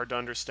really hard to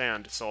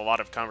understand, so a lot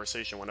of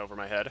conversation went over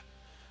my head.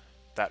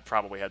 That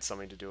probably had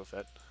something to do with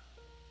it.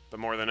 But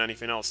more than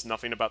anything else,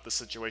 nothing about the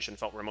situation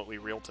felt remotely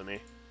real to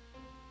me.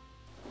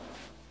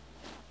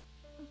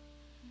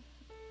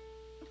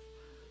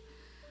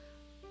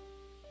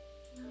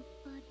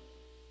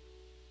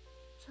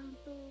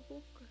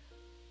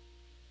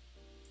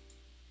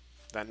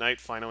 That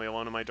night, finally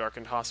alone in my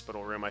darkened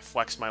hospital room, I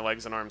flexed my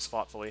legs and arms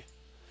thoughtfully.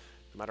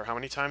 No matter how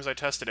many times I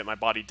tested it, my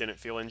body didn't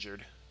feel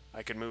injured.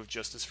 I could move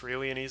just as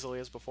freely and easily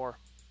as before.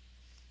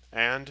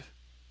 And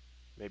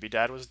maybe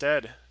Dad was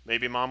dead.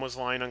 Maybe Mom was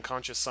lying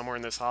unconscious somewhere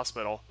in this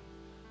hospital.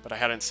 But I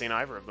hadn't seen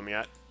either of them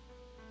yet.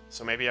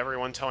 So maybe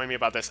everyone telling me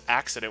about this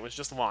accident was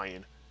just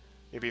lying.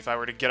 Maybe if I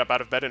were to get up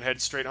out of bed and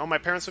head straight home, my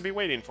parents would be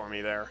waiting for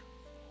me there.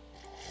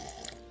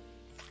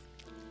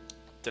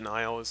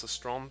 Denial is a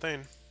strong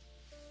thing.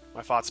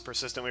 My thoughts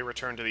persistently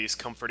returned to these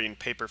comforting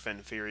paper fin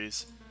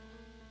theories.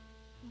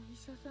 お医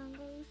者さんが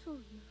嘘を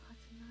言うは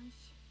ずない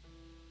し。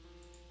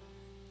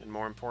 And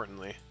more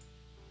importantly,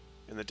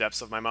 in the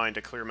depths of my mind,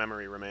 a clear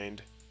memory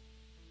remained.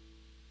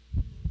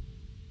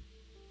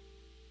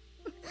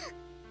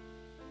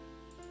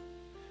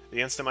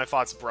 The instant my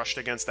thoughts brushed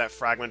against that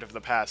fragment of the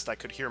past, I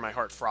could hear my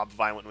heart throb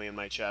violently in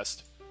my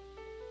chest.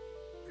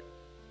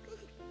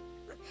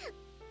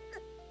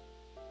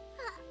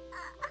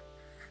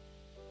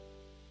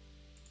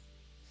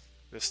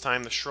 This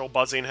time, the shrill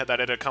buzzing that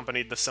had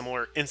accompanied the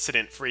similar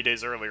incident 3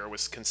 days earlier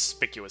was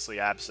conspicuously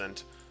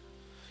absent.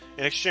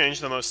 In exchange,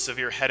 the most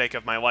severe headache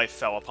of my life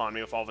fell upon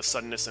me with all the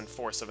suddenness and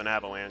force of an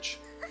avalanche.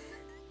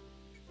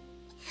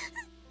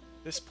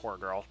 This poor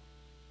girl.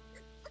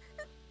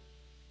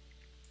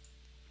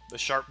 The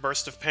sharp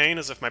burst of pain,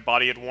 as if my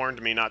body had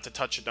warned me not to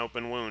touch an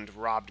open wound,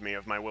 robbed me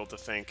of my will to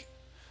think.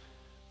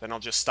 Then I'll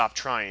just stop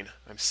trying.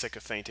 I'm sick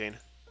of fainting.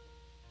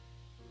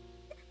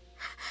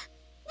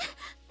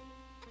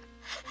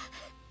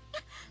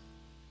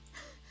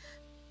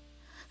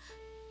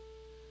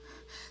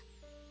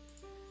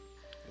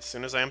 As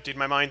soon as I emptied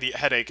my mind, the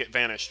headache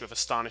vanished with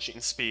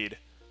astonishing speed.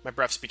 My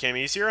breaths became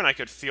easier, and I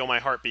could feel my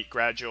heartbeat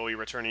gradually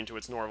returning to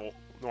its normal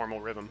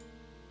rhythm.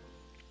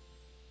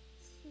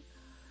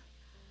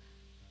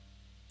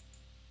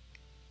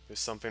 There's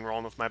something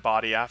wrong with my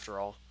body after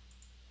all.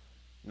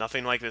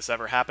 Nothing like this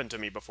ever happened to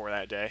me before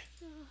that day.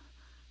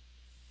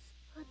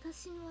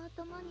 私の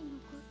頭に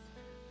残って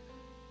る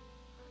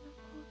あの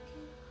光景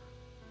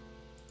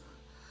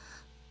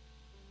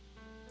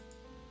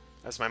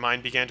は。 As my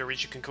mind began to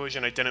reach a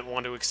conclusion I didn't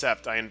want to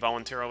accept, I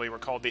involuntarily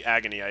recalled the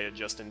agony I had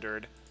just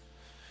endured.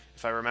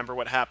 If I remember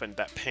what happened,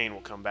 that pain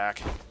will come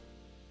back.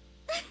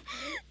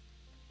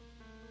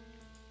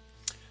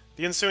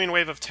 The ensuing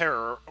wave of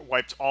terror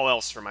wiped all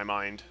else from my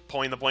mind.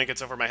 Pulling the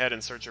blankets over my head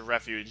in search of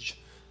refuge,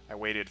 I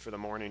waited for the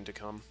morning to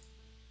come.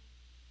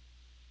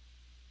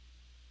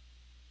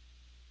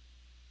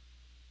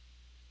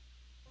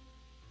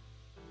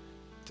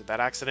 Did that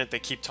accident they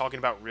keep talking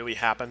about really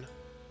happen?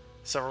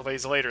 Several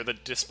days later, the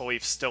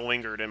disbelief still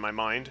lingered in my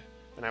mind,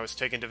 and I was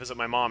taken to visit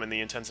my mom in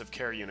the intensive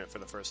care unit for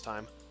the first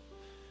time.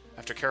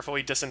 After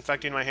carefully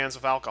disinfecting my hands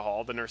with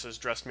alcohol, the nurses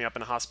dressed me up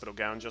in a hospital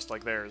gown just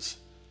like theirs,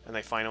 and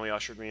they finally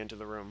ushered me into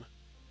the room.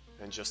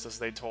 And just as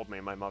they'd told me,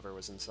 my mother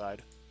was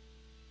inside.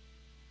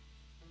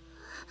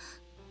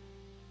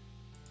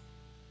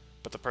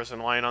 But the person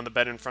lying on the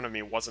bed in front of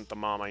me wasn't the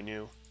mom I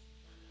knew.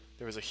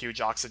 There was a huge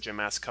oxygen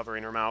mask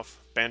covering her mouth,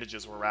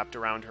 bandages were wrapped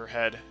around her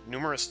head,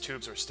 numerous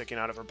tubes were sticking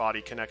out of her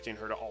body connecting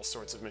her to all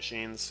sorts of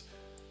machines.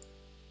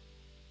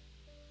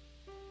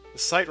 The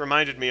sight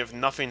reminded me of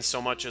nothing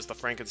so much as the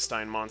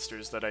Frankenstein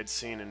monsters that I'd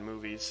seen in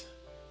movies.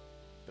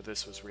 But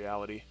this was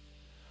reality.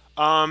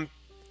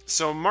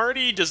 So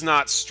Marty does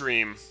not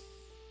stream.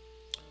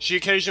 She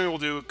occasionally will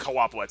do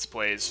co-op Let's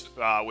Plays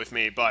with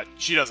me, but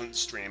she doesn't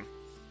stream.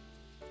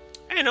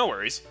 Hey, no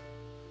worries.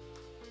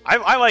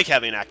 I like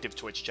having active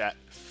Twitch chat.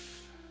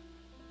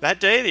 That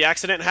day, the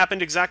accident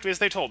happened exactly as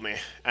they told me,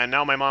 and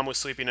now my mom was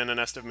sleeping in a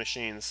nest of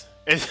machines.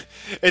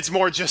 It's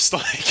more just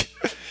like...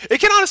 It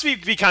can honestly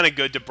be kind of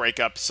good to break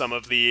up some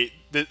of the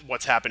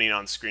what's happening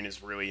on screen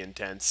is really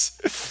intense.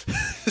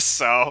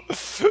 So,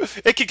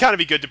 it can kind of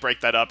be good to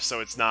break that up so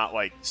it's not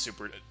like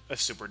a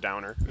super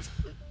downer.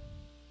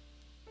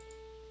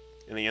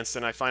 In the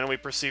instant I finally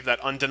perceived that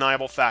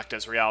undeniable fact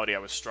as reality, I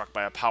was struck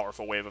by a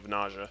powerful wave of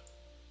nausea.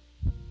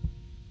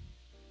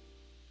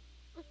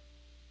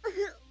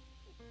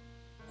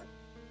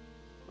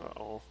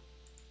 Uh-oh.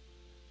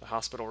 The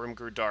hospital room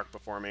grew dark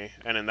before me,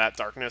 and in that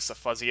darkness a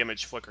fuzzy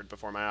image flickered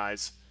before my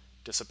eyes,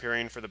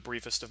 disappearing for the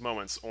briefest of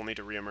moments only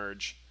to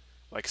reemerge,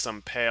 like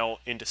some pale,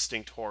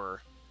 indistinct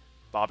horror,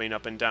 bobbing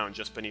up and down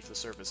just beneath the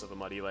surface of a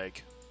muddy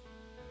lake.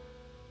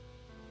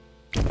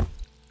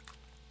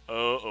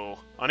 Uh-oh.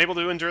 Unable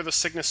to endure the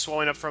sickness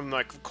swelling up from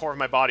the core of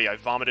my body, I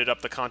vomited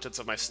up the contents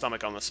of my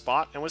stomach on the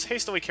spot, and was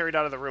hastily carried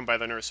out of the room by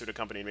the nurse who'd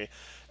accompanied me.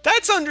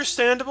 That's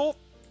understandable!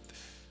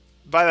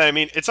 By that I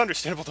mean, it's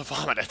understandable to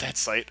vomit at that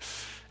site.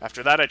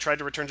 After that, I tried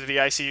to return to the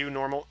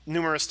ICU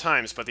numerous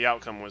times, but the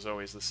outcome was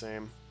always the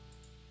same.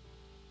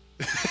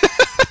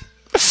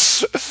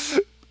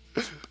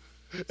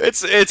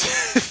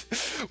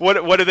 it's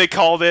what do they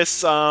call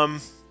this?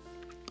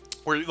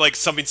 Where like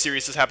something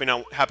serious is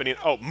happening.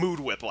 Oh, mood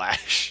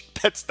whiplash.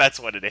 That's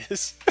what it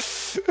is.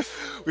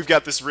 We've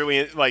got this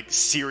really like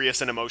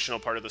serious and emotional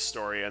part of the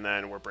story, and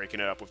then we're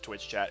breaking it up with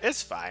Twitch chat.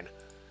 It's fine.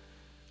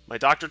 My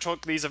doctor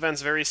took these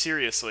events very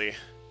seriously,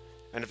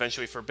 and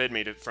eventually forbid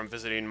me from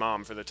visiting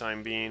Mom for the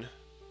time being.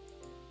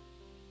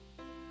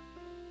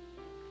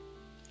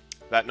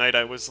 That night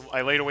I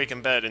laid awake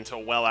in bed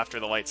until well after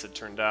the lights had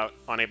turned out,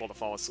 unable to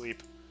fall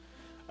asleep.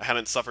 I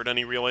hadn't suffered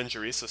any real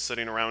injuries, so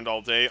sitting around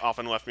all day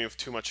often left me with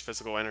too much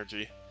physical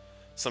energy.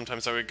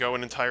 Sometimes I would go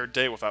an entire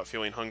day without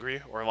feeling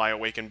hungry, or lie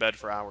awake in bed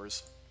for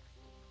hours.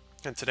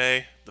 And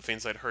today, the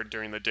things I'd heard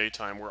during the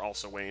daytime were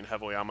also weighing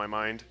heavily on my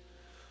mind.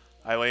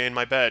 I lay in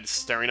my bed,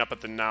 staring up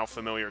at the now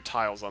familiar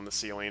tiles on the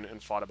ceiling,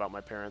 and thought about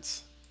my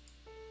parents.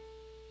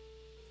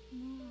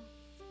 もう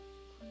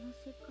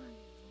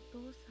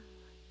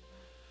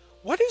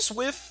What is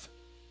with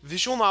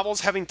visual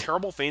novels having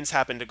terrible things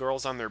happen to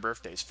girls on their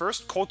birthdays?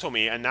 First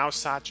Kotomi, and now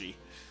Sachi.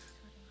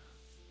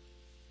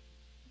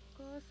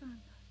 お母さん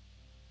だ。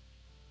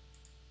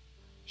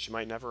 She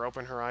might never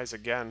open her eyes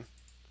again.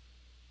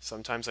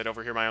 Sometimes I'd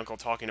overhear my uncle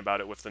talking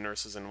about it with the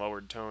nurses in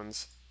lowered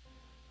tones.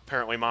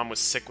 Apparently Mom was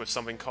sick with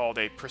something called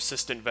a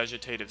persistent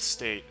vegetative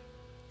state.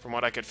 From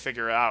what I could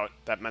figure out,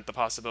 that meant the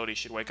possibility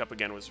she'd wake up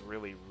again was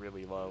really,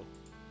 really low.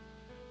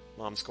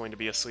 Mom's going to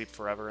be asleep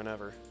forever and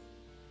ever.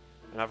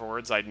 In other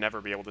words, I'd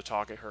never be able to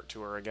talk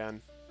to her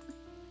again.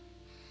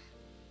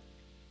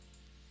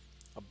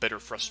 A bitter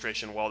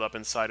frustration welled up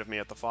inside of me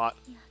at the thought.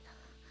 やだ。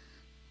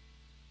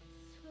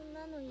そん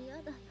なの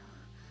嫌だよ。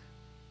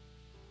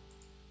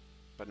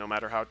 But no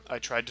matter how I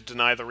tried to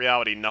deny the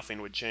reality,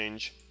 nothing would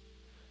change.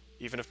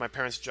 Even if my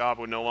parents' job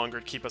would no longer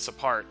keep us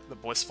apart, the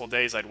blissful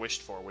days I'd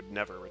wished for would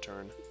never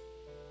return.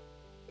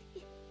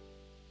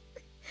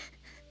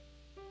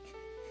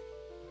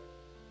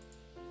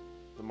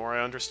 The more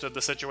I understood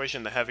the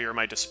situation, the heavier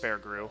my despair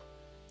grew.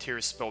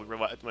 Tears spilled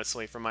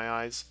relentlessly from my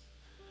eyes.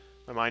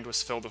 My mind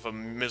was filled with a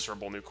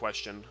miserable new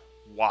question.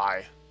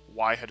 Why?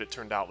 Why had it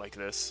turned out like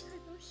this? あ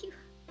の日は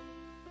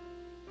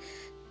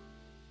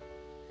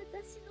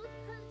私の誕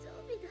生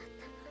日だっ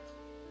たのに。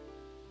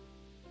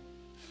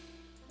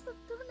本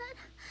当なら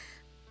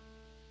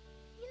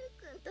ゆう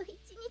くんと一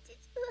日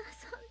中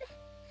遊んで、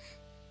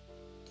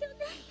去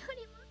年よ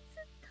りもず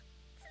っと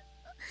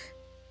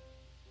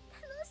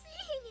楽しい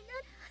日にな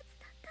るはず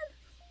だったのに。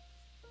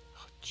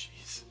 Oh,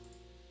 jeez.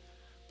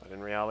 But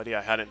in reality,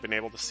 I hadn't been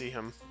able to see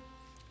him.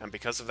 And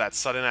because of that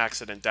sudden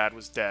accident, Dad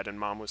was dead and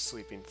Mom was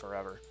sleeping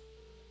forever.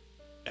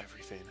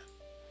 Everything.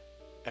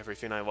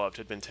 Everything I loved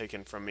had been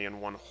taken from me in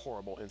one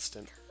horrible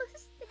instant. どう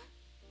し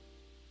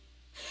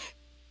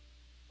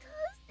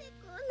て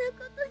こんな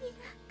ことにな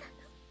ったの？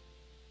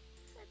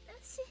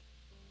私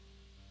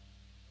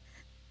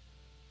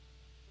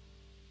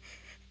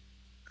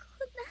こ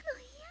んなの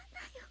嫌だ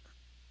よ。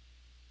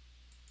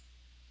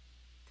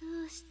ど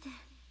うして？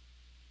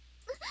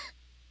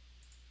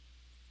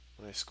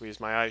 When I squeezed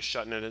my eyes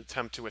shut in an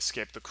attempt to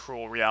escape the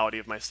cruel reality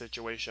of my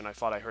situation, I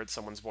thought I heard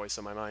someone's voice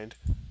in my mind.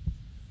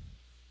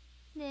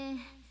 ねえ、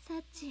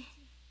サチ。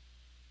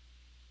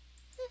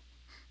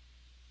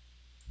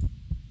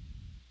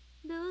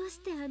どうし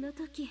てあの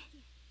時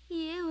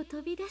家を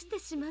飛び出して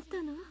しまっ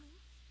たの？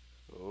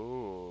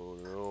 Oh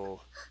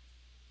no.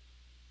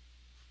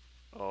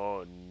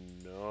 Oh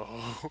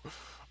no.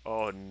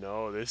 Oh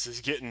no, this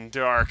is getting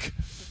dark.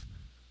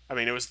 I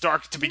mean, it was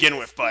dark to begin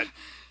with, but...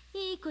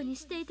 いい子に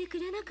していてく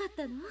れなかっ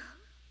たの？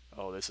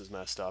 Oh, this is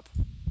messed up.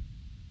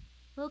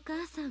 お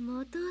母さんも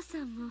お父さ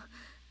んも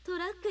ト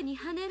ラックに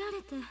はねら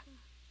れて、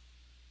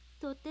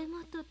とて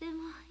もとて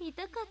も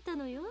痛かった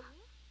のよ。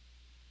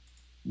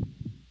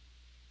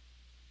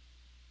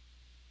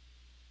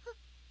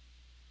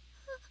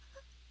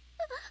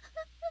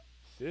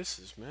 This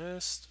is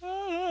messed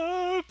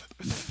up.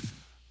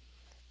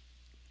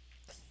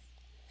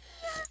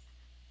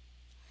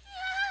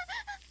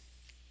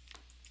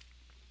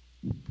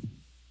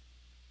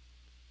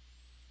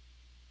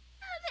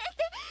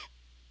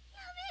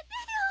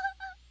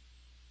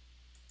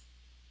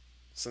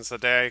 Since the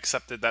day I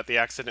accepted that the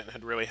accident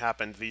had really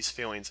happened, these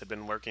feelings had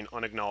been lurking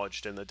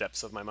unacknowledged in the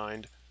depths of my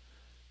mind.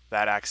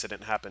 That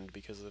accident happened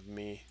because of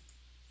me.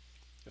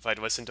 If I'd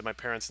listened to my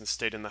parents and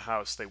stayed in the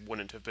house, they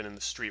wouldn't have been in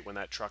the street when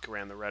that truck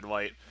ran the red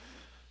light.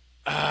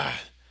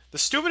 The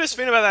stupidest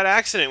thing about that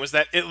accident was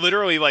that it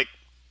literally, like,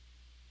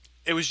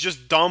 it was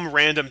just dumb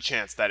random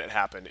chance that it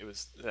happened. It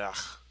was, ugh.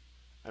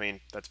 I mean,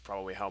 that's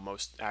probably how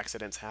most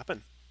accidents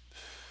happen.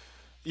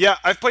 Yeah,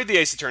 I've played the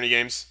Ace Attorney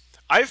games.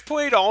 I've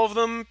played all of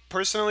them,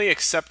 personally,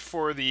 except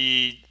for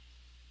the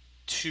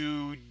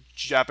 2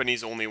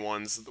 Japanese-only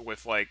ones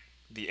with, like,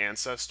 the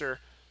Ancestor.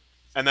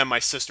 And then my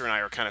sister and I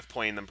are kind of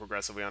playing them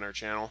progressively on our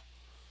channel.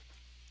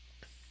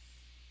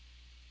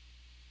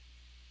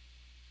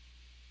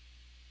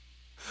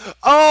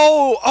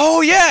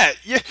 Oh yeah!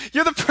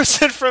 You're the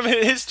person from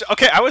his...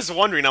 Okay, I was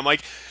wondering, I'm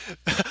like...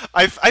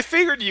 I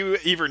figured you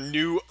either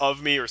knew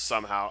of me or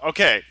somehow.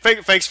 Okay,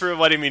 thanks for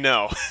letting me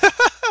know.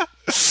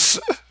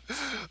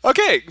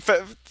 Okay,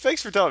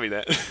 thanks for telling me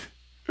that.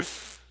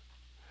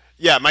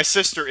 Yeah, my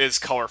sister is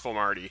Colorful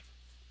Marty.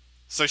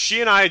 So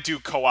she and I do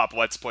co-op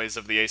Let's Plays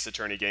of the Ace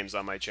Attorney games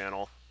on my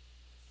channel.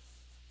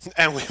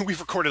 And we've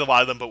recorded a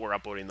lot of them, but we're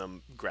uploading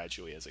them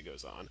gradually as it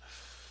goes on.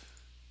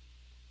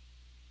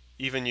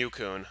 Even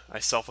Yukun, I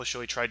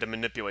selfishly tried to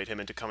manipulate him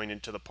into coming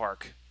into the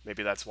park.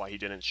 Maybe that's why he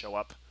didn't show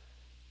up.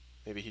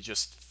 Maybe he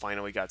just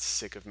finally got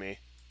sick of me.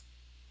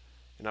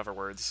 In other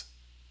words...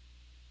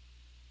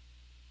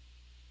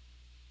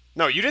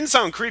 No, you didn't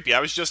sound creepy.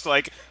 I was just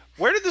like,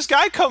 where did this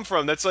guy come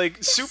from that's like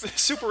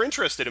super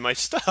interested in my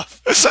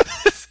stuff?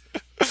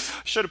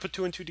 Should have put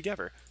 2 and 2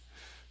 together.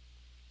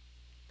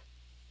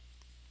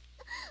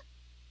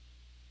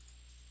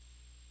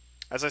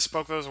 As I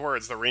spoke those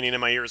words, the ringing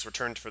in my ears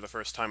returned for the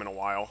first time in a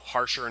while,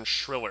 harsher and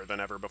shriller than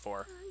ever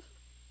before.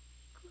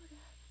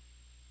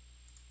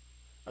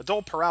 A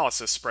dull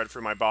paralysis spread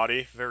through my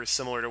body, very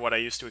similar to what I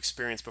used to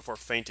experience before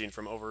fainting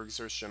from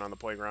overexertion on the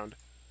playground.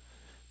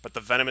 But the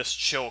venomous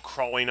chill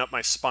crawling up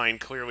my spine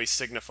clearly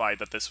signified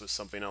that this was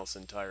something else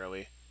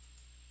entirely.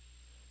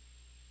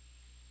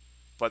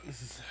 But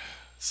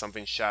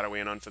something shadowy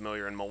and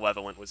unfamiliar and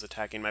malevolent was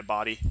attacking my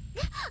body.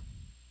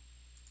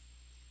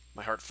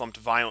 My heart thumped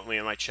violently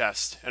in my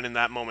chest, and in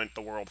that moment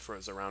the world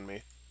froze around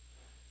me.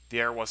 The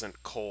air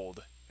wasn't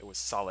cold, it was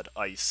solid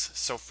ice,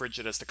 so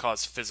frigid as to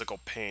cause physical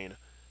pain.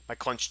 My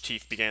clenched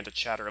teeth began to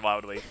chatter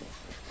loudly.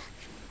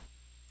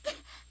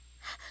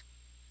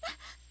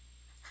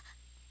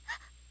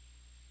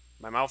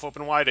 My mouth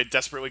open wide, I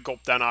desperately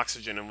gulped down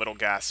oxygen in little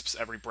gasps,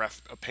 every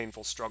breath a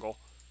painful struggle.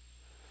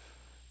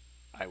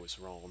 I was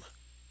wrong.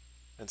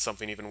 And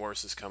something even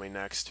worse is coming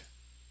next.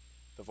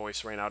 The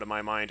voice rang out of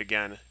my mind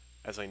again,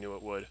 as I knew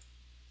it would.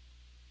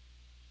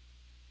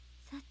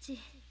 Sachi,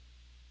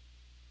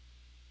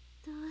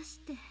 どうし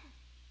て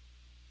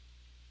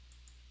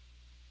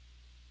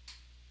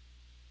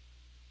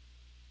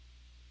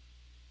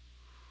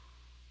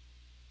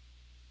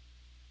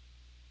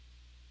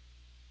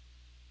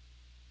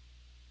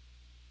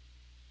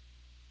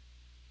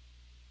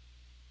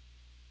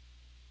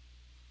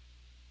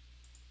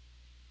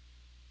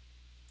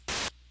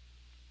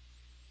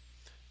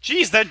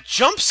Jeez, that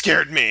jump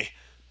scared me!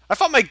 I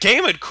thought my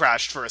game had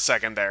crashed for a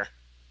second there.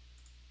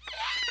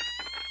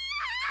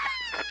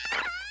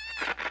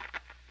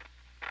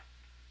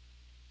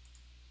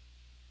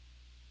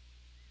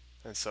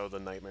 And so the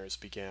nightmares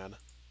began.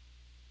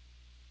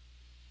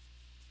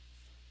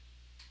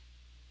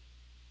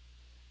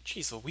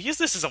 Jeez Louise,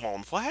 this is a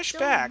long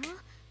flashback!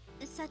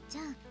 さっち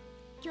ゃん、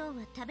今日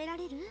は食べら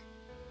れる？ご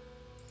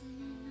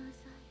めんな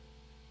さい。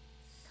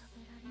食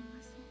べられ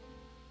ませ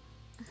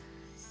ん。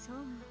そ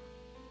う。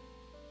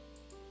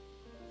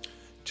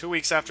 2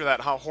 weeks after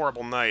that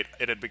horrible night,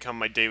 it had become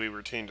my daily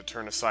routine to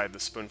turn aside the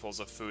spoonfuls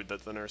of food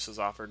that the nurses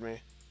offered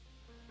me.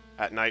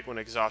 At night, when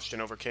exhaustion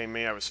overcame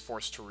me, I was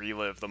forced to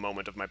relive the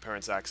moment of my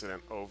parents'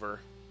 accident over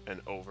and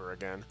over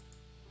again.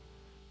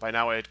 By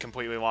now, I had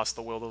completely lost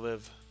the will to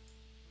live.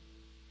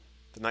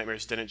 The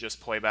nightmares didn't just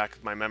play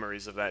back my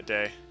memories of that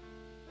day.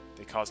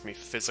 They caused me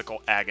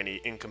physical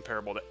agony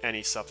incomparable to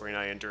any suffering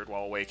I endured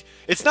while awake.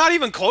 It's not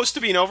even close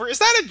to being over. Is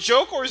that a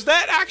joke or is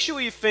that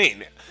actually a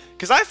thing?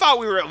 Because I thought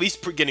we were at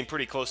least getting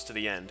pretty close to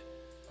the end.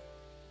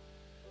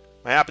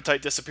 My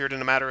appetite disappeared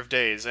in a matter of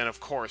days, and of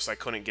course I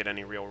couldn't get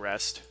any real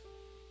rest.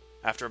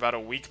 After about a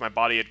week, my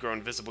body had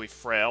grown visibly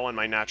frail, and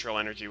my natural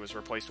energy was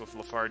replaced with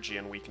lethargy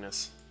and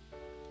weakness.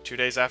 2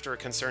 days after a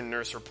concerned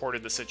nurse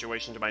reported the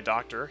situation to my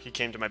doctor, he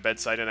came to my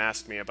bedside and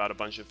asked me about a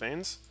bunch of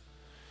things.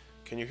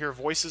 Can you hear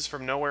voices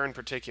from nowhere in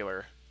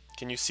particular?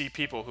 Can you see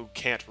people who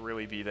can't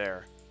really be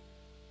there?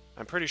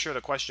 I'm pretty sure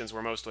the questions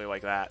were mostly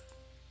like that.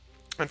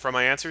 And from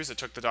my answers, it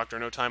took the doctor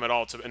no time at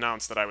all to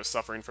announce that I was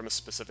suffering from a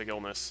specific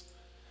illness.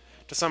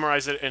 To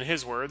summarize it in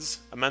his words,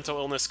 a mental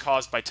illness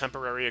caused by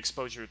temporary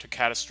exposure to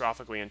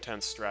catastrophically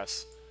intense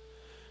stress.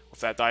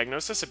 With that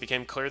diagnosis, it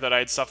became clear that I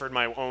had suffered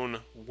my own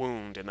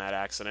wound in that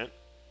accident,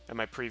 and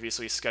my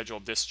previously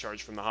scheduled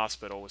discharge from the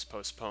hospital was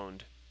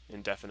postponed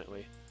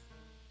indefinitely.